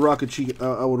would rock a Chia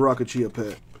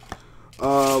Pet.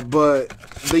 But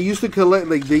they used to collect,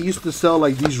 like, they used to sell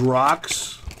like these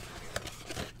rocks.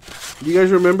 Do you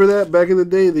guys remember that back in the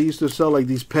day? They used to sell like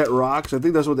these pet rocks. I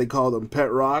think that's what they call them,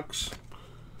 pet rocks.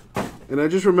 And I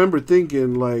just remember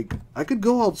thinking, like, I could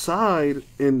go outside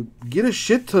and get a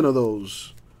shit ton of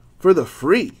those for the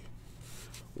free.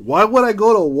 Why would I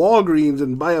go to Walgreens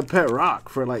and buy a pet rock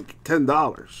for like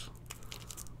 $10?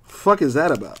 Fuck is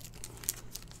that about?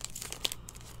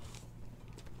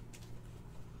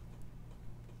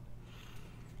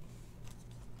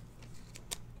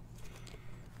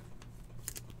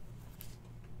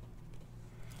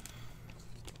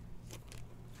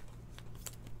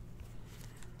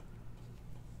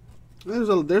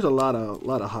 There's a lot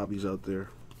of hobbies out there.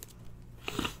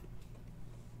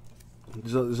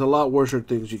 There's a lot worse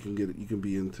things you can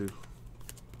be into.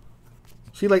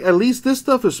 See, like, at least this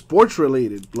stuff is sports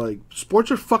related. Like,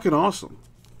 sports are fucking awesome.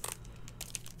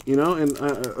 You know, and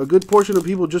a good portion of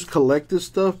people just collect this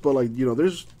stuff, but like, you know,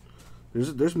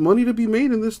 there's money to be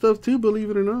made in this stuff too, believe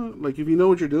it or not. Like, if you know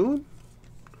what you're doing.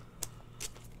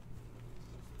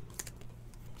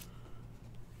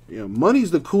 Yeah,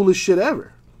 money's the coolest shit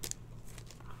ever.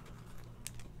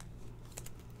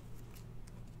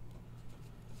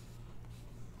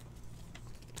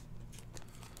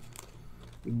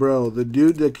 Bro, the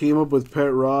dude that came up with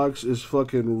Pet Rocks is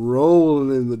fucking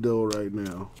rolling in the dough right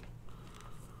now.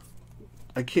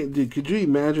 I can't, dude, could you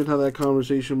imagine how that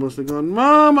conversation must have gone?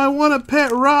 Mom, I want a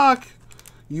pet rock.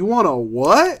 You want a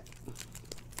what?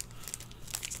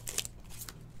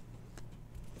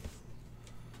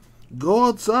 Go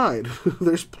outside.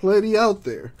 There's plenty out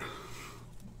there.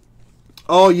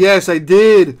 Oh, yes, I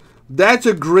did. That's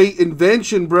a great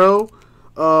invention, bro.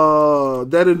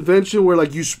 That invention where,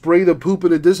 like, you spray the poop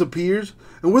and it disappears.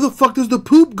 And where the fuck does the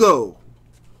poop go?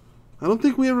 I don't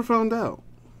think we ever found out.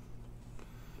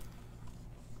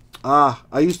 Ah,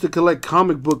 I used to collect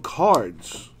comic book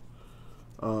cards.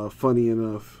 Funny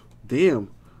enough.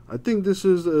 Damn. I think this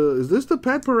is this the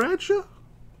Pat Paracha?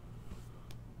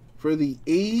 For the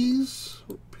A's?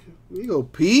 Here you go,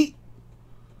 Pete.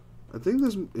 I think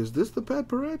is this the Pat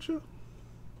Paracha?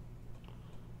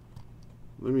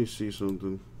 Let me see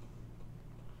something.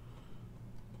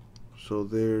 So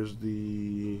there's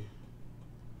the...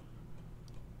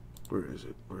 Where is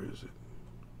it? Where is it?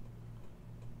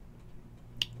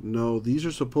 No, these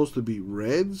are supposed to be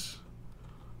reds.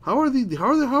 How is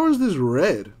this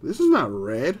red? This is not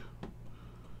red.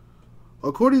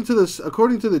 According to the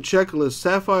checklist,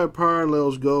 Sapphire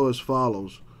parallels go as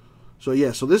follows. So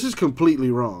yeah, so this is completely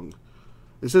wrong.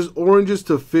 It says oranges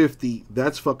to 50.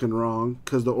 That's fucking wrong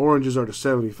because the oranges are to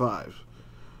 75.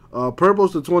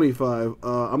 Purple's to 25.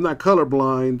 I'm not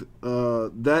colorblind.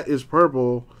 That is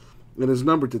purple and is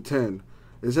numbered to 10.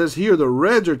 It says here the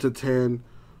reds are to 10.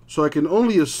 So I can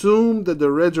only assume that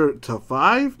the reds are to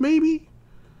 5, maybe?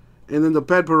 And then the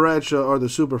Pet Paracha are the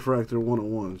Superfractor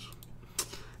 101s.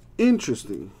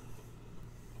 Interesting.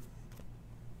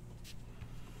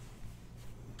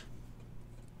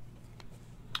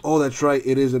 Oh, that's right.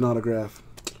 It is an autograph.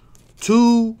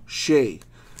 Touche.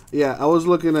 Yeah, I was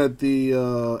looking at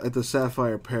the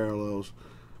Sapphire parallels.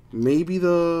 Maybe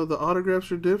the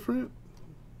autographs are different?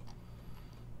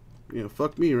 Yeah,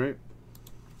 fuck me, right?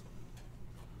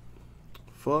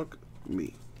 Fuck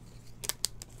me.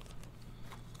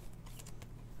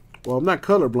 Well, I'm not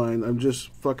colorblind. I'm just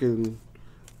fucking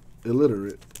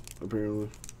illiterate, apparently.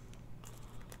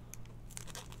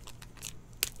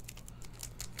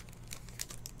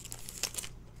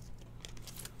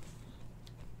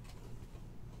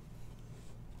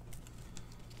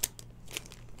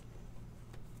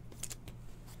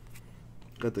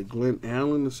 Got the Glenn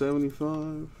Allen to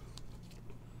 75.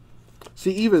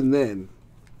 See, even then,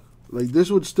 like,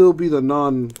 this would still be the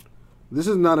this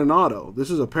is not an auto. This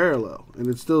is a parallel. And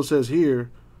it still says here,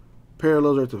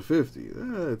 parallels are to 50.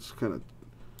 It's kind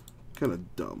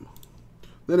of dumb.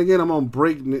 Then again, I'm on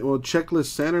checklist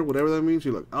center, whatever that means.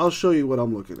 You look, I'll show you what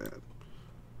I'm looking at.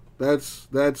 That's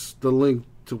the link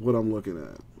to what I'm looking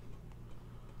at.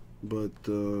 But,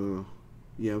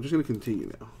 yeah, I'm just going to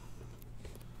continue now.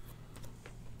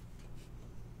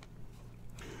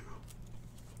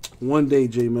 One day,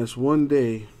 J-Mess, one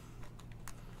day.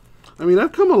 I mean,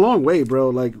 I've come a long way, bro.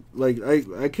 Like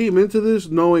I came into this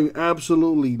knowing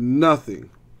absolutely nothing.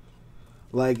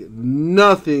 Like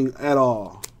nothing at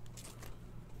all.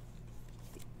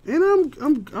 And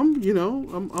I'm you know,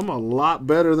 I'm a lot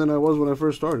better than I was when I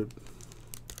first started.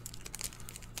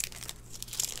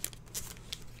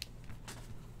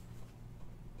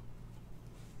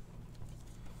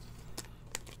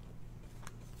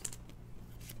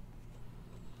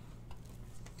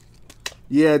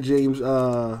 Yeah, James.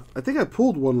 I think I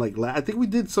pulled one like I think we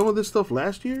did some of this stuff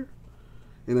last year,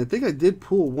 and I think I did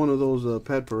pull one of those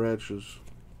Pat Parachas.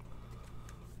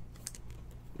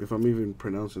 If I'm even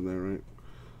pronouncing that right.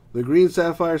 The green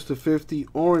Sapphires to 50,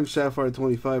 orange Sapphire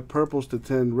 25, purples to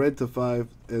 10, red to 5,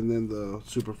 and then the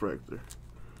Superfractor.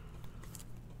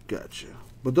 Gotcha.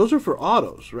 But those are for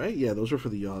autos, right? Yeah, those are for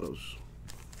the autos.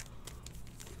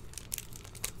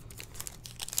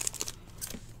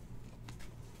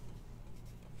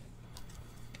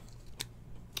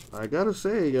 I gotta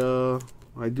say,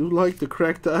 I do like the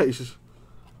cracked ice.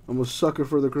 I'm a sucker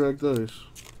for the cracked ice.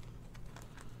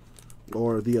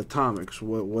 Or the atomics,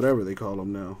 whatever they call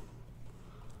them now.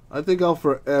 I think I'll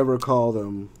forever call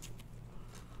them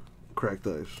cracked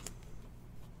ice.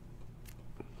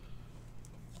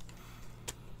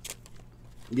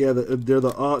 Yeah, they're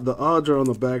the odds are on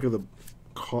the back of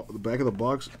the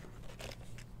box.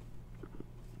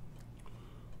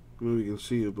 Maybe you can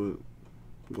see it, but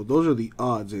well, those are the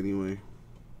odds anyway.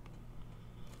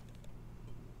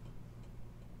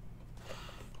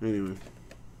 Anyway.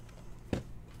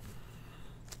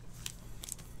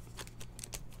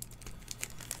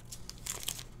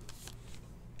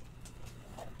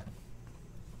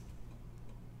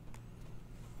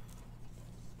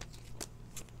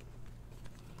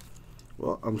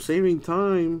 Well, I'm saving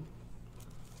time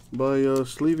by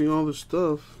sleeving all this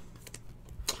stuff.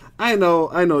 I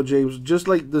know, James. Just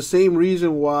like the same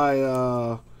reason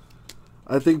why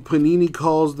I think Panini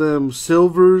calls them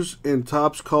silvers and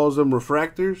Topps calls them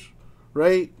refractors,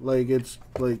 right? Like it's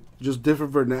like just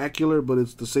different vernacular, but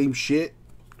it's the same shit.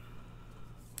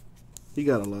 You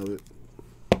gotta love it.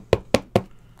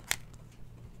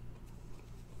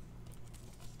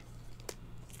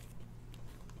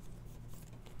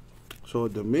 So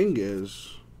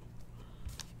Dominguez,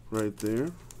 right there.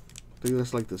 I think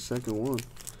that's like the second one.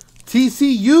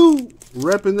 TCU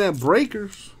repping that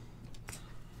Breakers.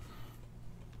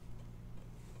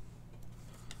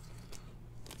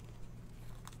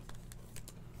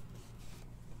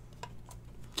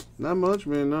 Not much,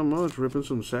 man. Not much. Ripping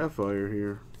some Sapphire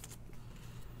here.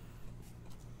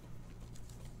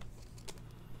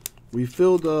 We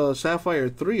filled Sapphire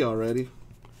 3 already.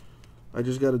 I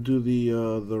just got to do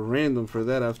the random for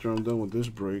that after I'm done with this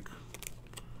break,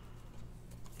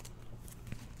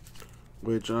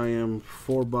 which I am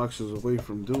 4 boxes away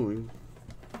from doing.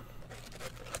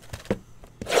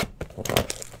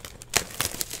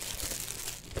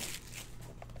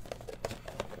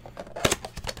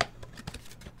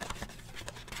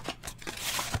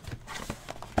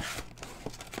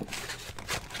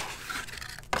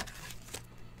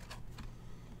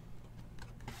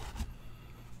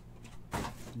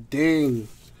 Dang.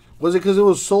 Was it because it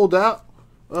was sold out?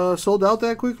 Sold out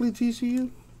that quickly, TCU?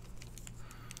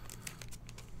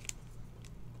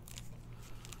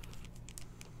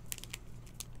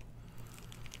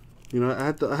 You know, I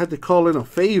had to call in a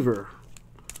favor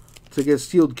to get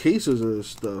sealed cases of this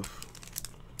stuff.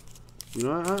 You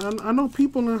know, I know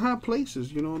people in high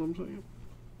places, you know what I'm saying?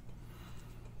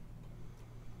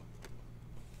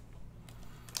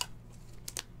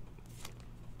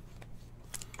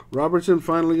 Robertson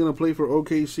finally going to play for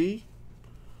OKC.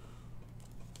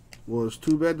 Well, it's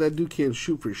too bad that dude can't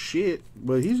shoot for shit,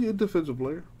 but he's a good defensive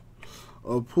player.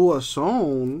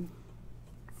 Poisson.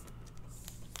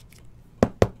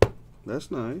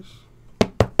 That's nice.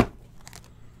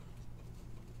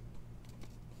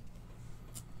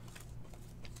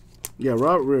 Yeah,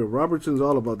 Robertson's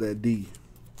all about that D.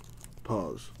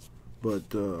 Pause. But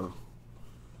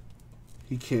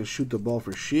he can't shoot the ball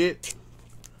for shit.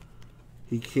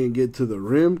 He can't get to the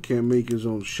rim, can't make his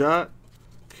own shot,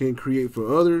 can't create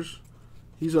for others.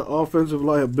 He's an offensive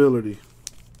liability.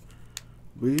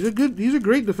 But he's a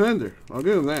great defender. I'll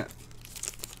give him that.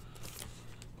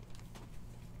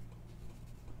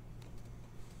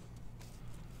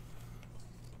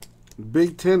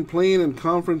 Big Ten playing in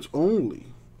conference only.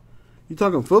 You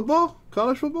talking football?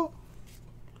 College football?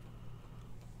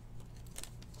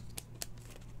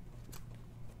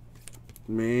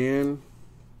 Man,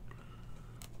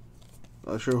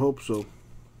 I sure hope so.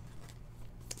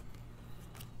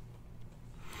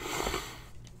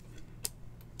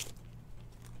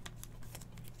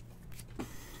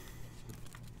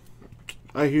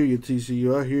 I hear you,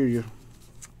 TCU. I hear you.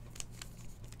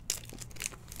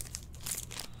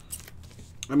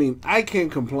 I mean, I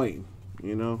can't complain,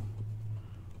 you know.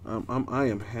 I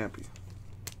am happy.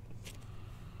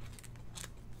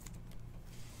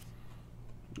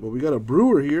 Well, we got a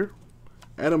Brewer here.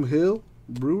 Adam Hill,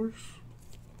 Brewers.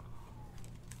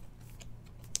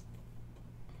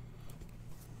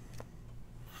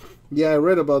 Yeah, I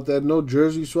read about that. No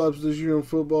jersey swaps this year in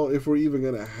football, if we're even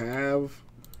going to have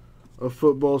a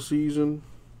football season.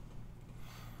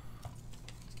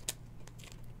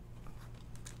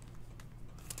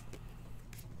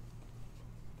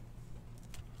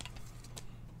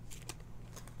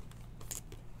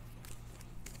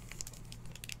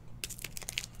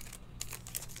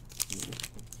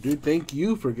 Dude, thank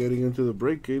you for getting into the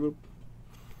break, Caleb.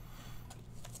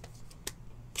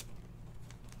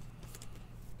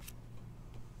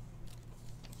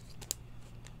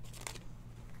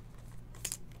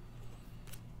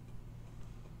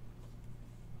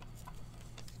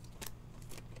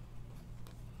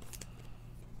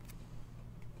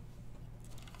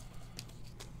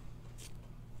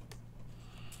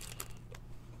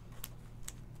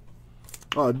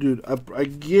 Oh, dude, I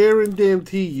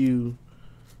guarantee you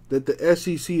that the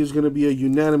SEC is going to be a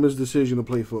unanimous decision to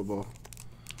play football.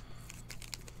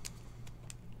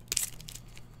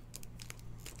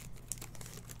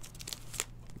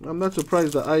 I'm not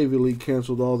surprised the Ivy League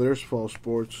canceled all their fall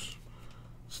sports.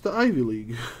 It's the Ivy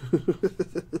League. Who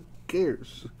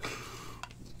cares?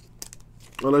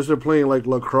 Unless they're playing like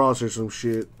lacrosse or some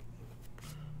shit.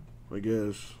 I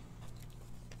guess.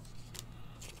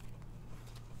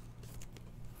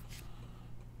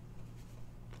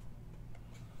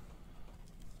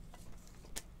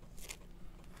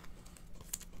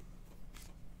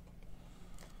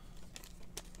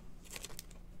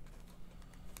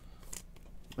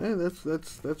 Man,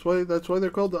 that's why they're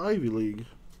called the Ivy League.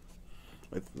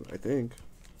 I think.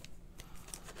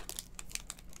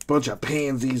 Bunch of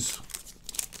pansies.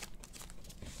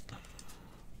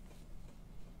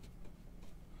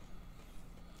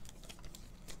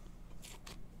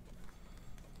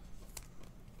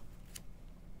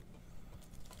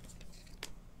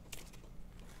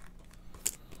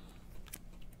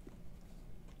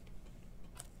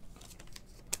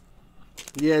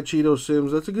 Yeah, Cheeto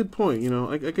Sims, that's a good point. You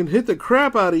know, I can hit the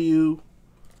crap out of you,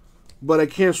 but I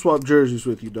can't swap jerseys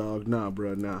with you, dog. Nah,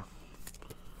 bro, nah.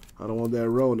 I don't want that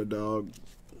Rona, dog.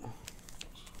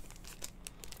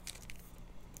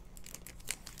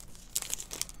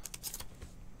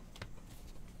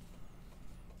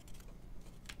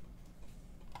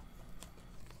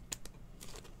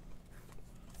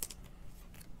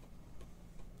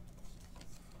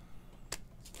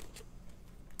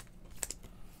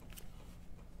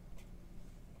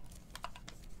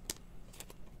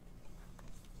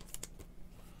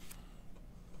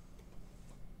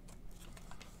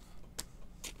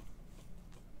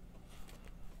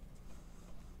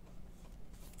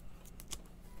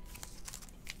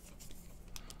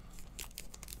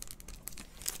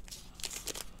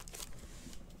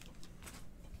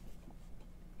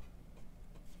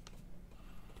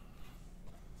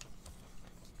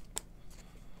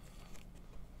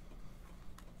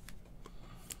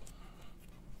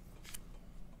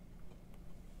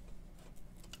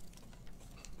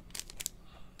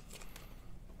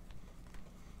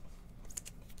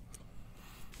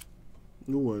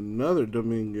 Ooh, another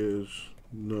Dominguez.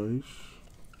 Nice.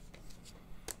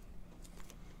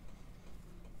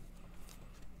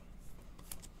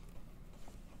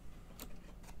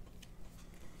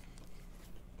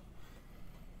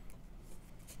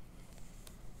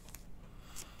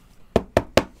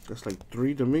 That's like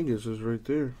 3 Dominguez's right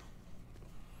there.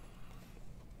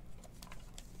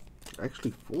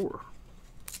 Actually 4.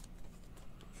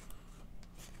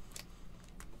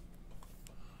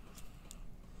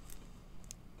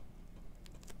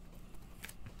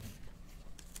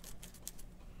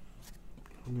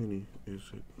 How many is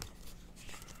it?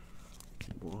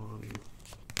 1,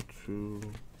 2.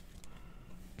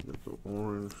 Got the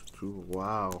orange, 2.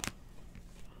 Wow.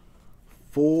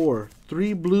 4.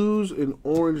 3 blues and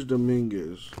orange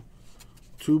Dominguez.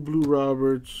 2 blue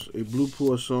Roberts, a blue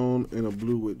Poisson, and a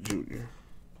blue Witt Jr.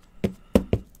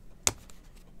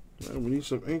 Man, we need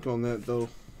some ink on that though.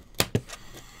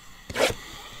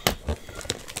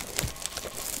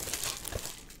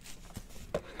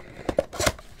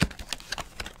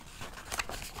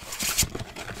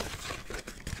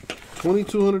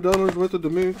 $2,200 worth of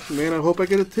Dominguez. Man, I hope I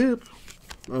get a tip.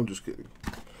 I'm just kidding.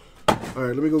 All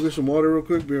right, let me go get some water real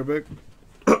quick. Be right back.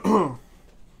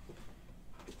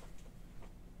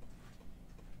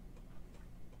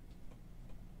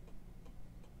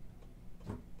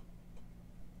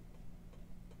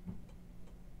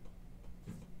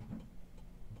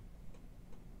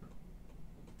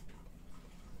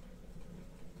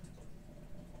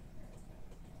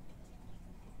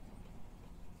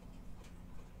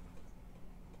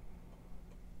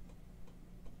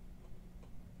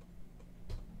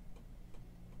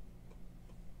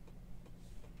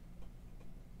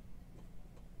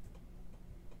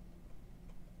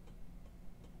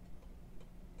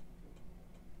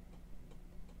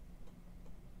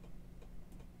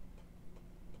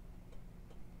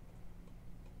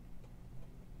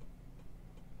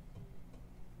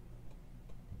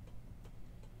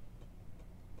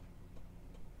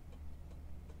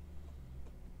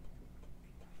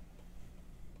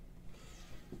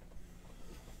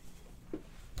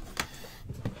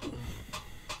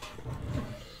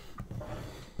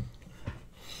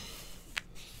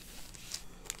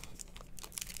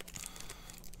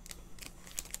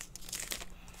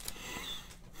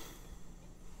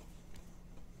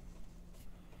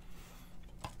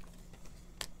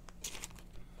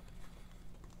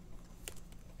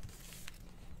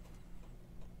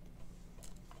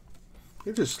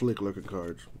 They're just slick looking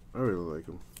cards. I really like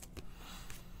them.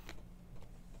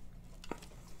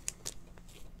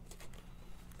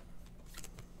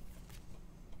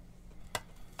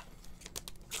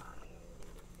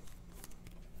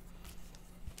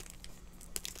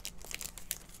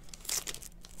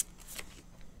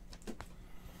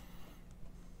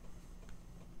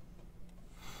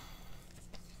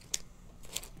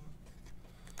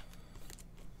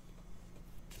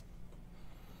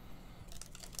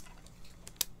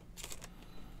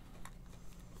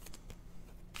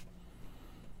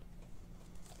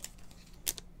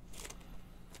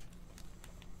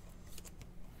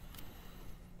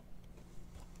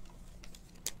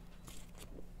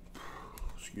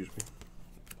 Excuse me.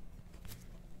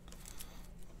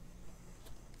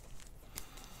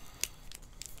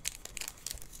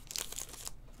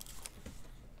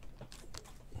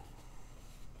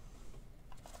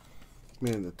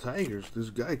 Man, the Tigers, this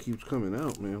guy keeps coming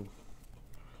out, man.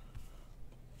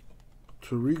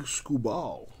 Tariq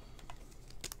Skubal.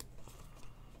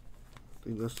 I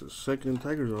think that's the second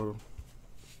Tigers auto.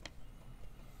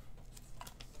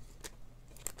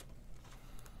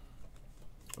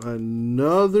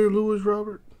 Another Lewis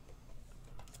Robert.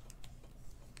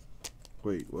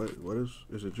 Wait, what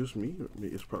is it just me?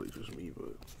 It's probably just me,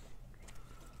 but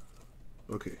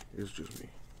okay, it's just me.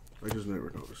 I just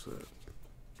never noticed that.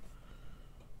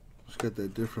 It's got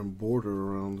that different border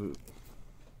around it.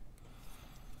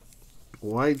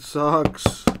 White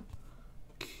Sox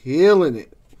killing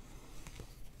it.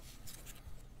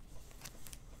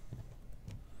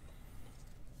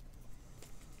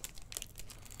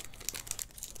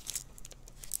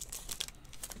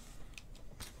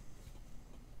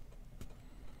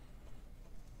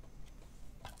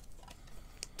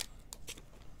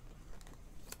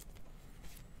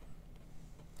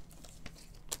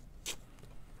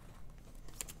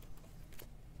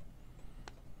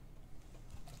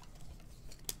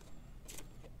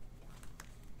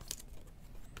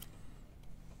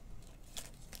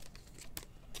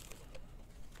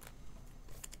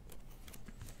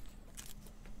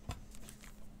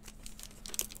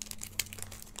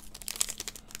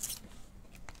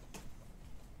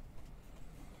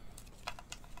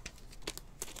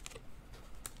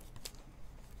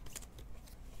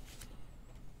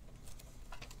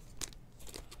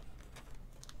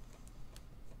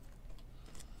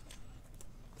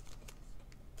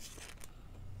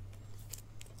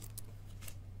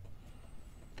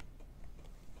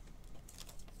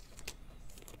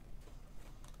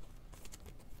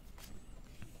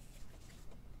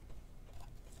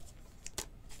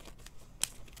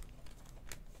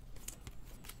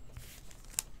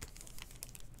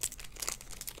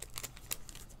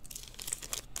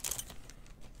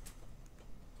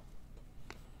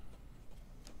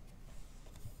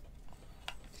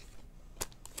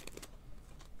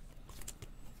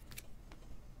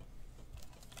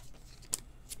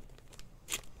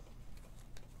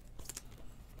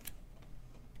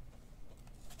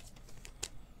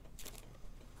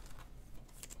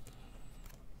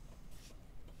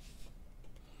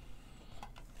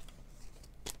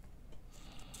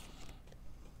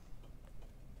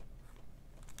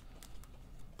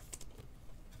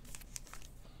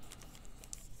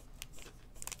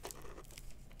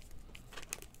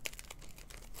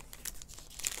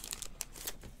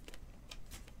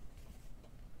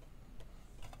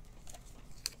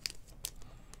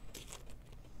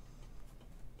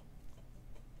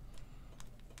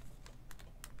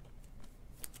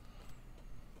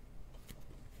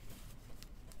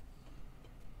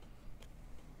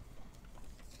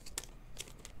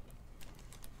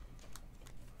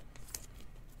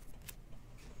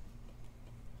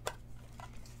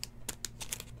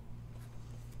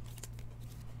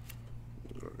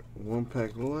 One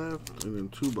pack left, and then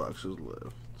 2 boxes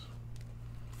left.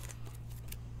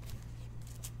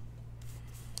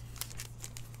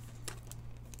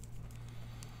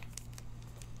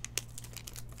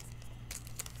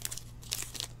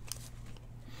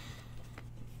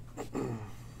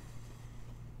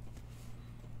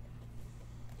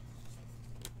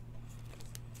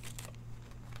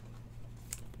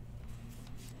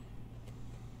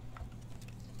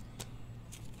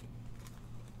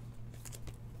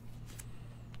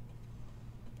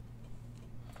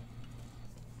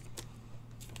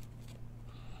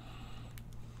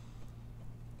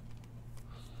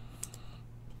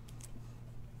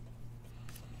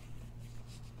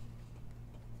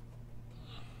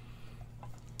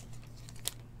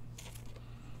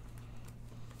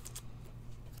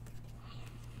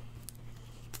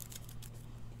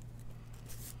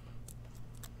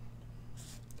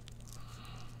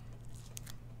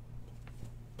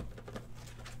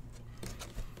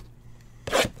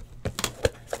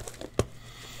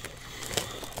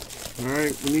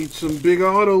 Alright, we need some big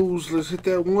autos. Let's hit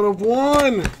that 1 of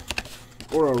 1.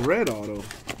 Or a red auto.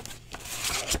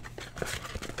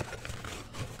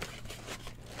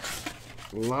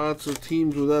 Lots of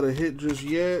teams without a hit just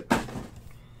yet.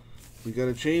 We got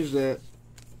to change that.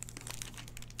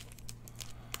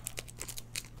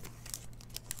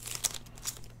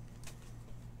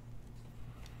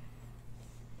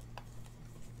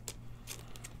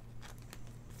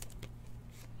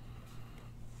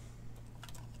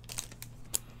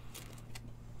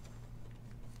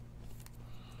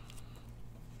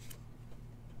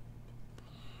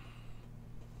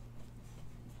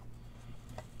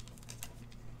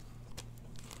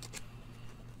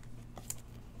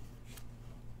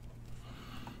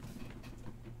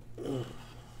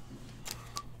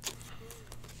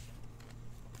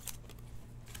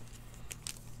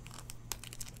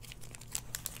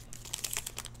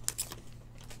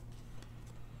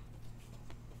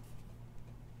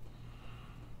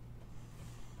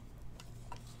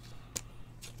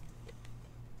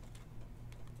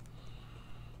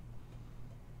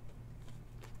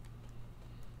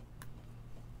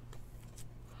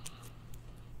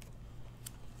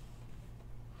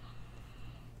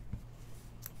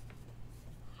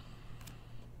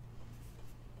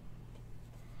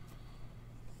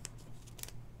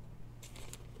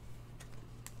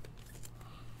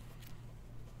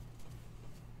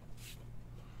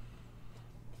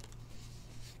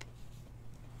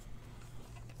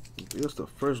 That's the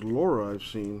first Laura I've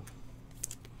seen.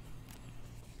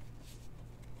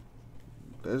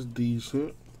 That's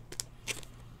decent.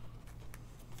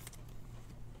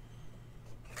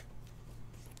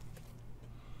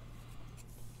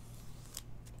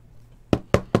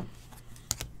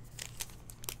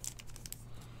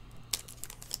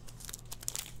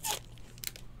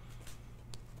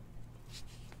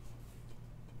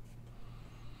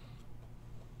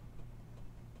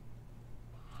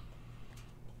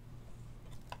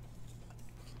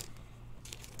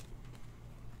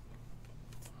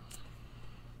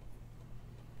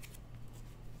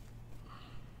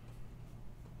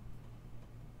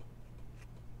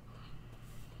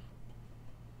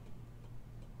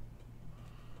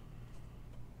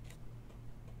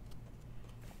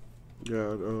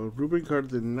 Yeah, Ruben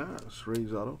Cardenas,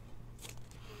 Rays auto.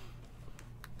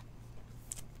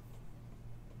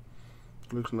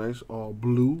 Looks nice, all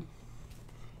blue.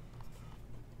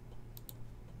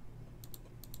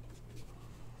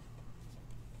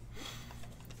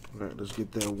 All right, let's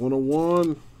get that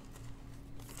 101.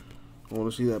 I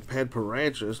want to see that Pat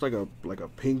Paracha. It's like a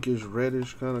pinkish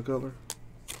reddish kind of color.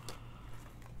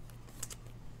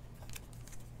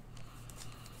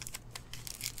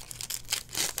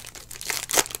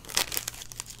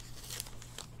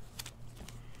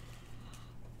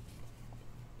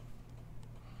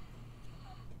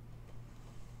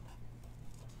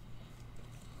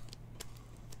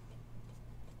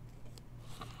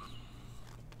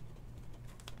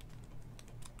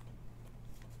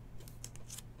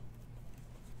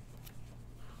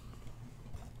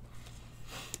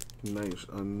 Nice.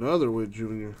 Another Witt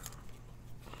Jr.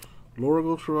 Laura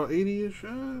goes for about 80-ish.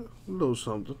 A little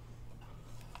something.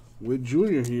 Witt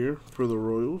Jr. here for the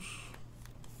Royals.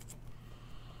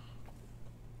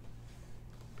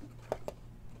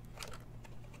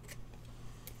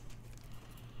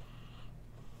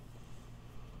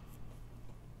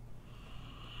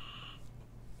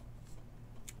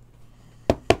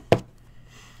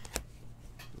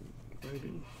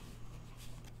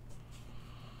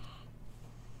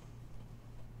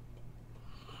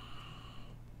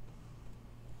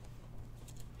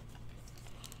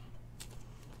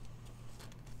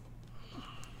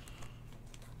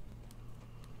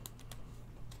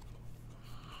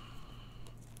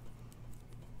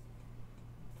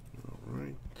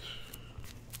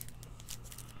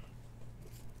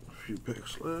 Few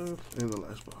packs left in the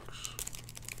last box.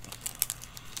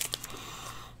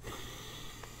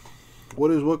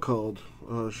 What is what called,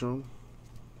 Sean?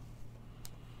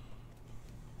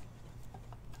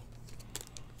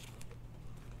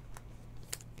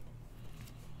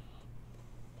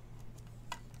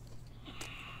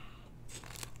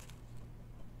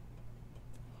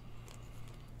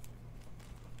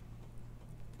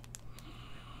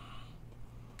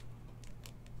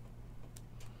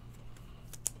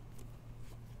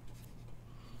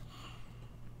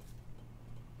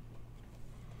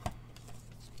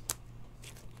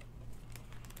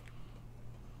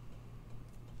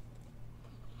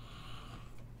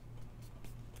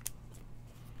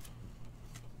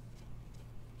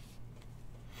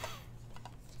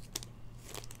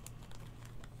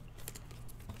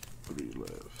 Three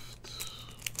left.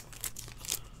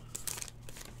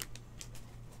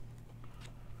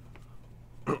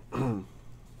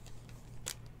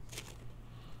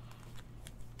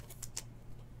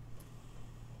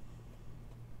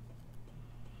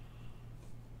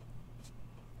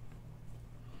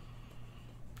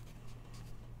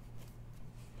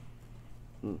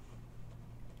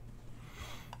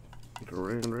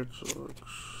 Red Sox.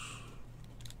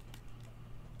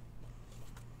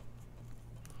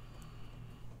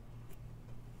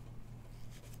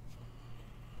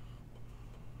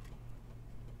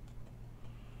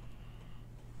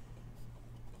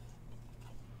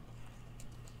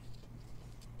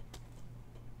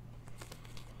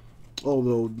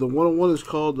 Oh, the 101 is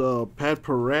called Pat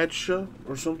Paracha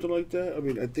or something like that. I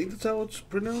mean, I think that's how it's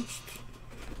pronounced.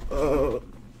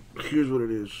 Here's what it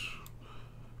is.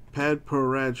 Pat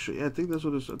Paracha. Yeah, I think that's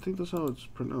what it's. I think that's how it's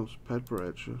pronounced. Pat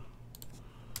Paracha.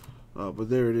 But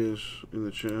there it is in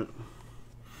the chat.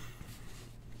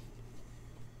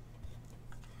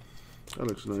 That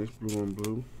looks nice, blue on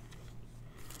blue.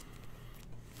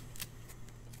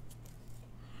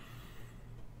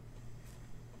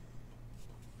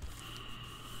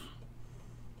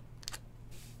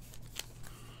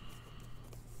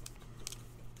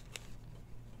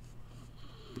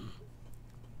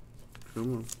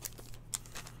 Come on.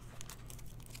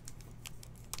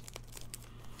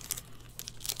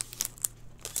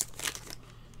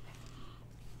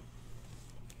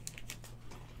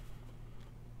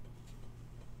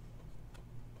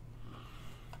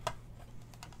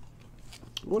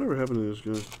 Whatever happened to this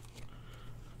guy?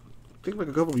 I think like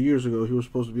a couple of years ago, he was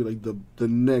supposed to be like the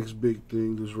next big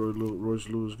thing. This Royce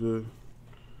Lewis guy.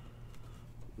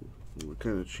 We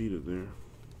kind of cheated there.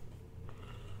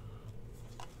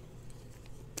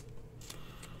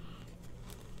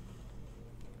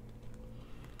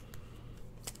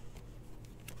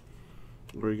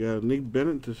 We got Nick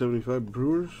Bennett to 75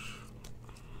 Brewers.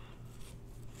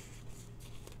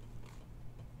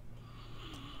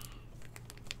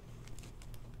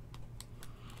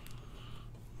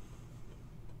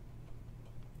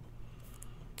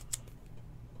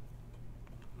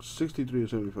 $63 to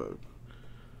 75.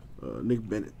 Nick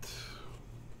Bennett.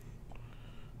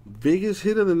 Biggest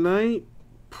hit of the night?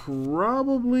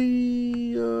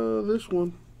 Probably this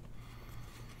one.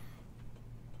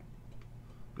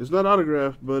 It's not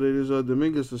autographed, but it is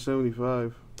Dominguez to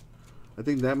 75. I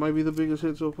think that might be the biggest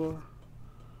hit so far.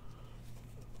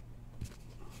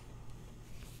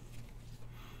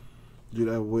 Dude,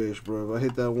 I wish, bro. If I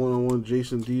hit that one-on-one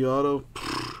Jason D auto,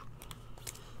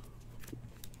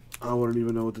 I wouldn't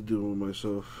even know what to do with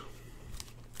myself.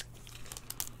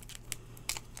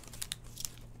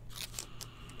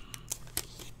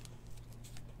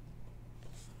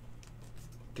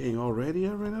 Dang, already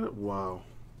I ran out of... Wow.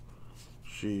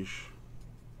 Sheesh.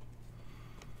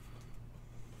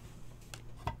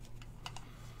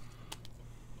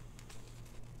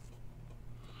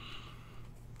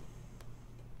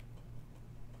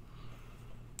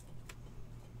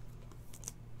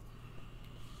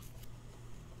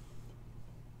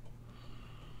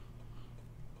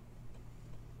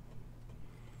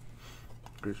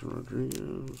 Grayson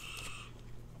Rodriguez.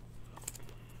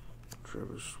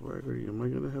 Travis Swagger. Am I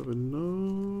going to have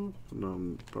enough?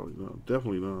 No, probably not.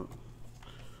 Definitely not.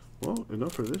 Well,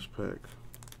 enough for this pack.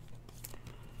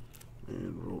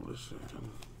 And roll this in.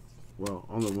 Well,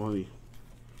 on the money.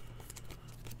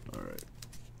 Alright.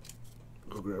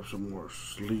 Go grab some more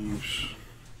sleeves.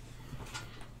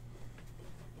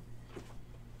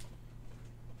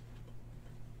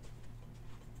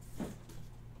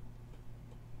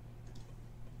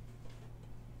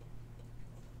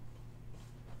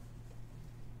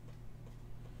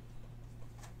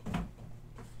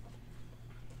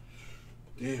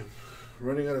 Damn,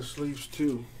 running out of sleeves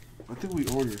too. I think we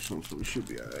ordered some, so we should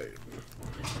be alright.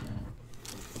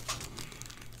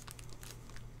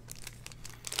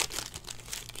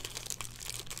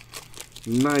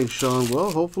 Nice, Sean. Well,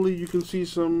 hopefully you can see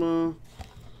some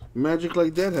magic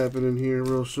like that happening here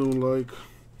real soon. Like,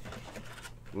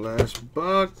 last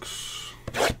box.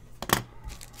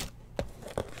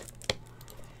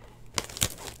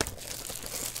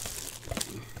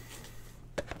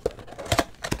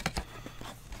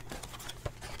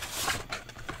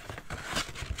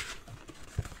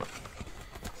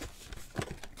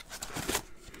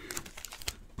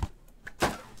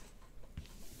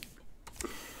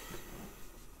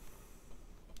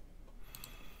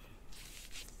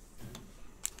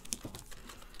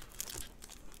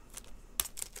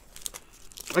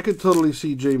 I could totally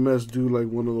see J Mess do like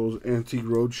one of those antique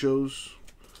road shows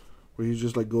where he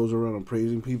just like goes around and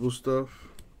praising people's stuff.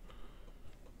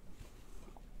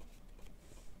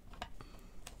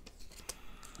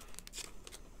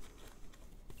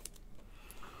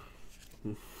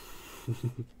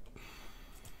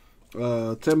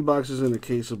 $10 boxes in a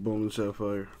case of Bowman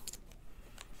Sapphire.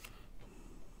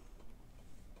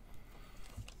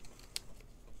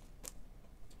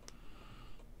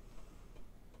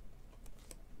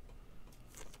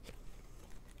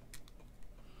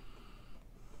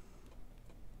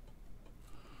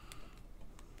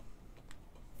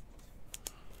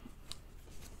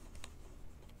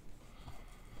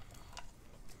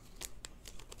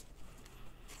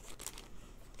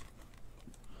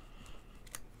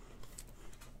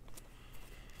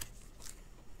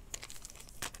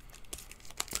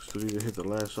 Still need to hit the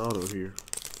last auto here.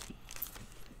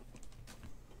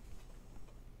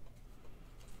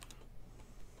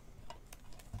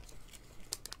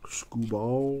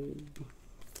 Screwball.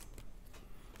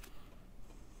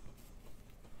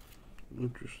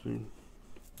 Interesting.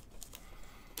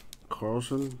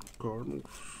 Carlson, Cardinals.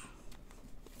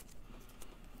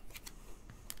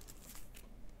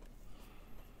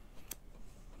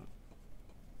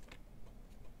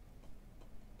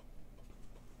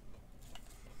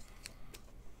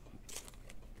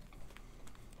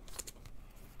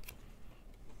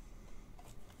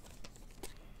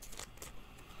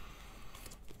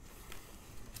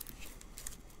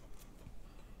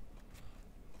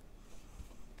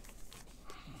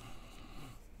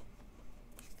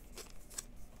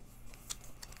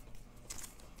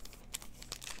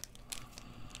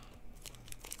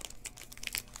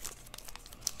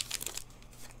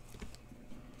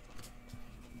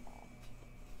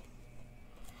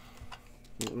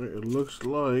 It looks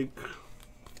like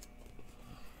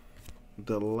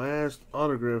the last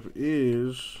autograph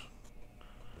is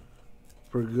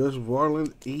for Gus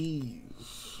Varland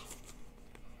A's.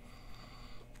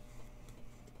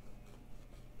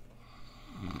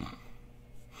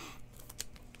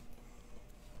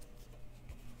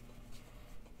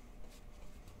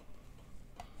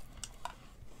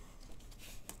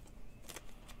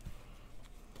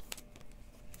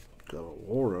 Got a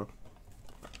Laura,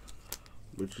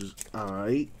 which is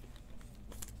alright.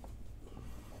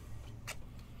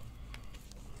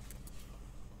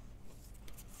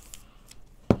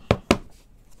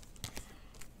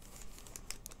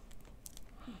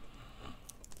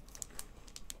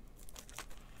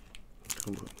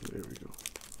 Come on, there we go.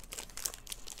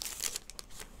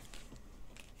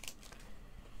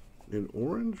 In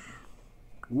orange?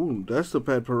 Ooh, that's the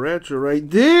Pat Paracha right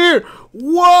there.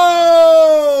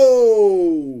 Whoa!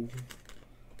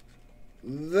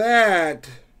 That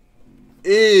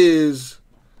is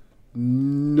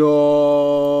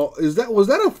no. Was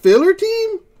that a filler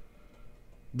team?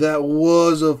 That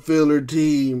was a filler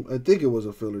team. I think it was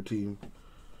a filler team.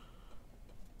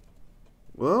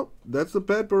 Well, that's the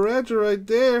Pat Paracha right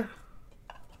there.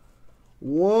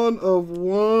 1 of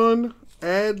 1,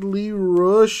 Adley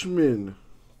Rushman.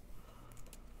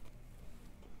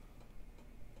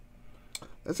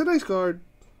 That's a nice card.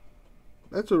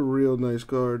 That's a real nice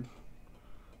card.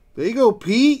 There you go,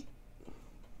 Pete.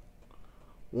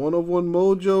 1 of 1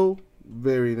 mojo.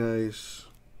 Very nice.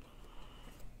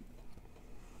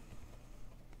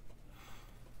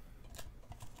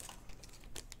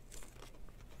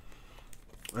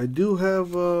 I do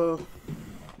have 1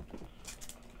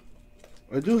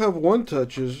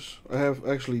 touches. I have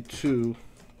actually 2.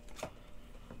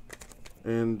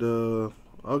 And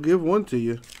I'll give 1 to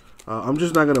you. I'm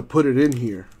just not gonna put it in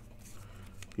here.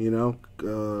 You know,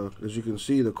 as you can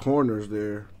see, the corners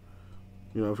there.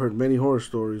 You know, I've heard many horror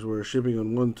stories where shipping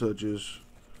on 1 touches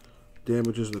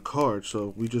damages the card,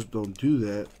 so we just don't do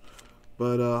that.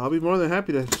 But I'll be more than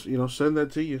happy to, you know, send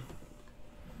that to you.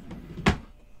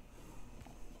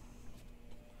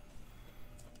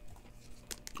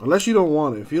 Unless you don't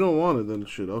want it. If you don't want it, then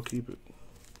shit, I'll keep it.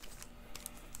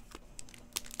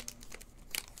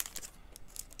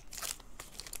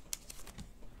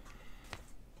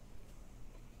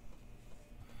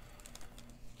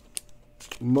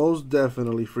 Most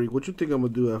definitely, Freak. What you think I'm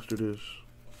gonna do after this?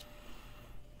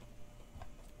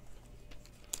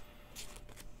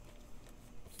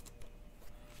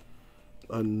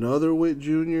 Another Witt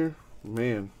Jr.?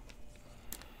 Man.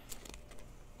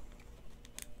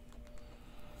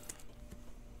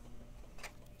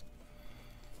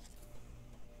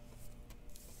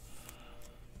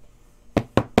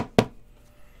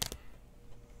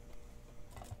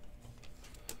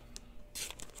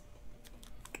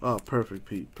 Oh, perfect,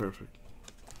 Pete. Perfect.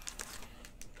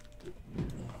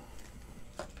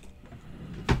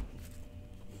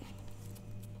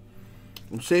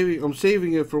 I'm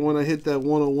saving it for when I hit that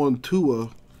 101 Tua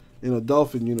in a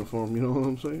Dolphin uniform. You know what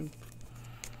I'm saying?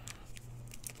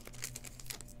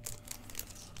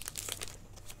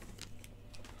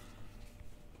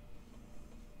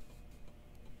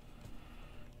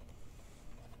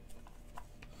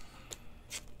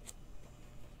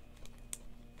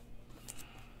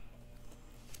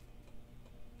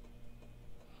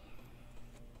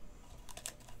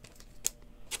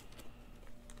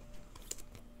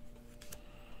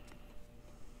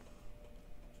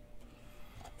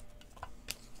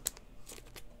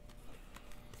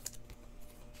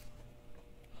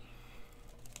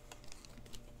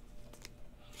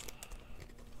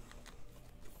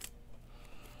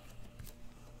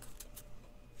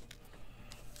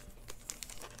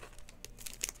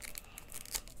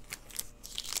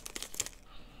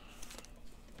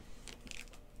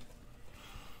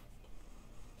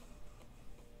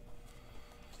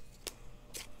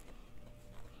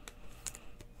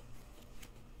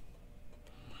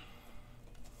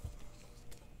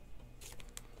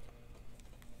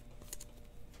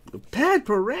 Pat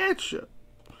Paracha.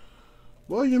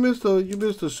 Well, you missed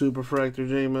a super fractor,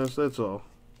 JMS. That's all.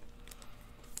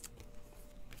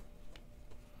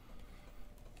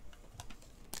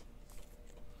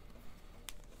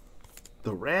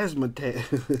 The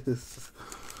Razzmatazz.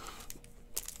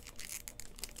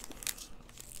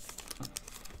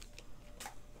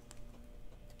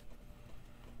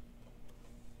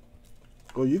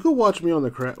 Well, you can watch me on the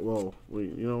crap. Well,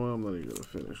 wait, you know what? I'm not even gonna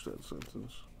finish that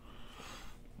sentence.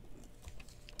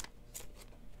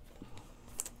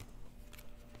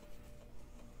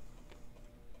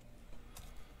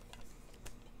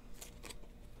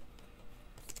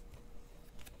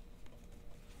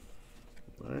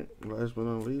 All right. Last but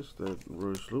not least, that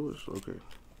Royce Lewis. Okay.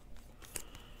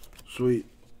 Sweet.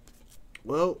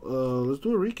 Well, let's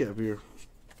do a recap here.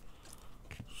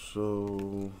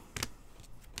 So.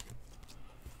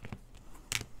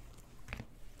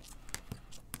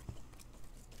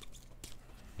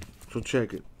 So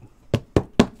check it.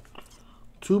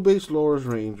 2 base Loras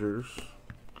Rangers.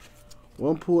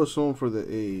 1 Puason for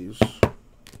the A's.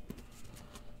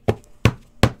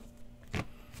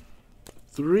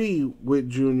 3 Witt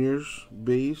Juniors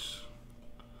base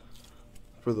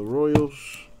for the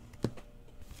Royals.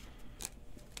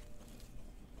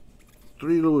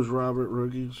 3 Lewis Robert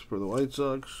rookies for the White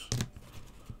Sox.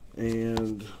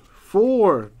 And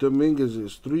 4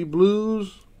 Dominguez's. 3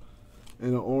 blues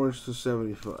and an orange to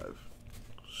 75.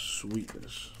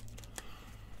 Sweetness.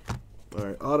 All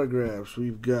right, autographs.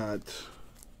 We've got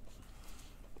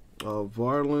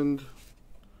Varland,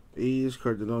 A's,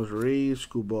 Cardinals Rays,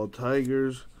 Schoolball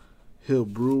Tigers, Hill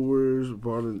Brewers,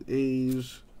 Varland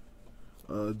A's,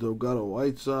 Delgado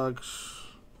White Sox,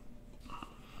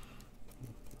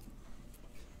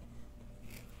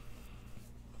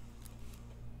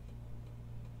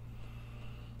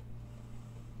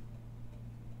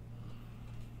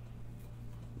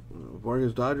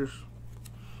 Vargas Dodgers,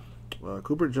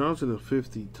 Cooper Johnson of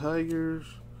 50 Tigers,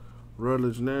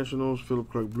 Rutledge Nationals,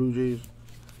 Philip Clark Blue Jays,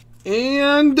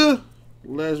 and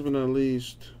last but not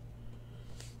least,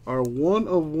 our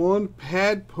 1/1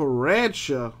 Pat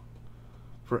Paracha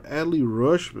for Adley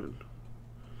Rushman.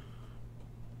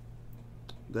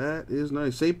 That is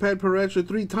nice. Say Pat Paracha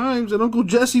 3 times and Uncle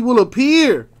Jesse will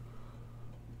appear.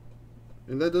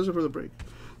 And that does it for the break.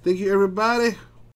 Thank you, everybody.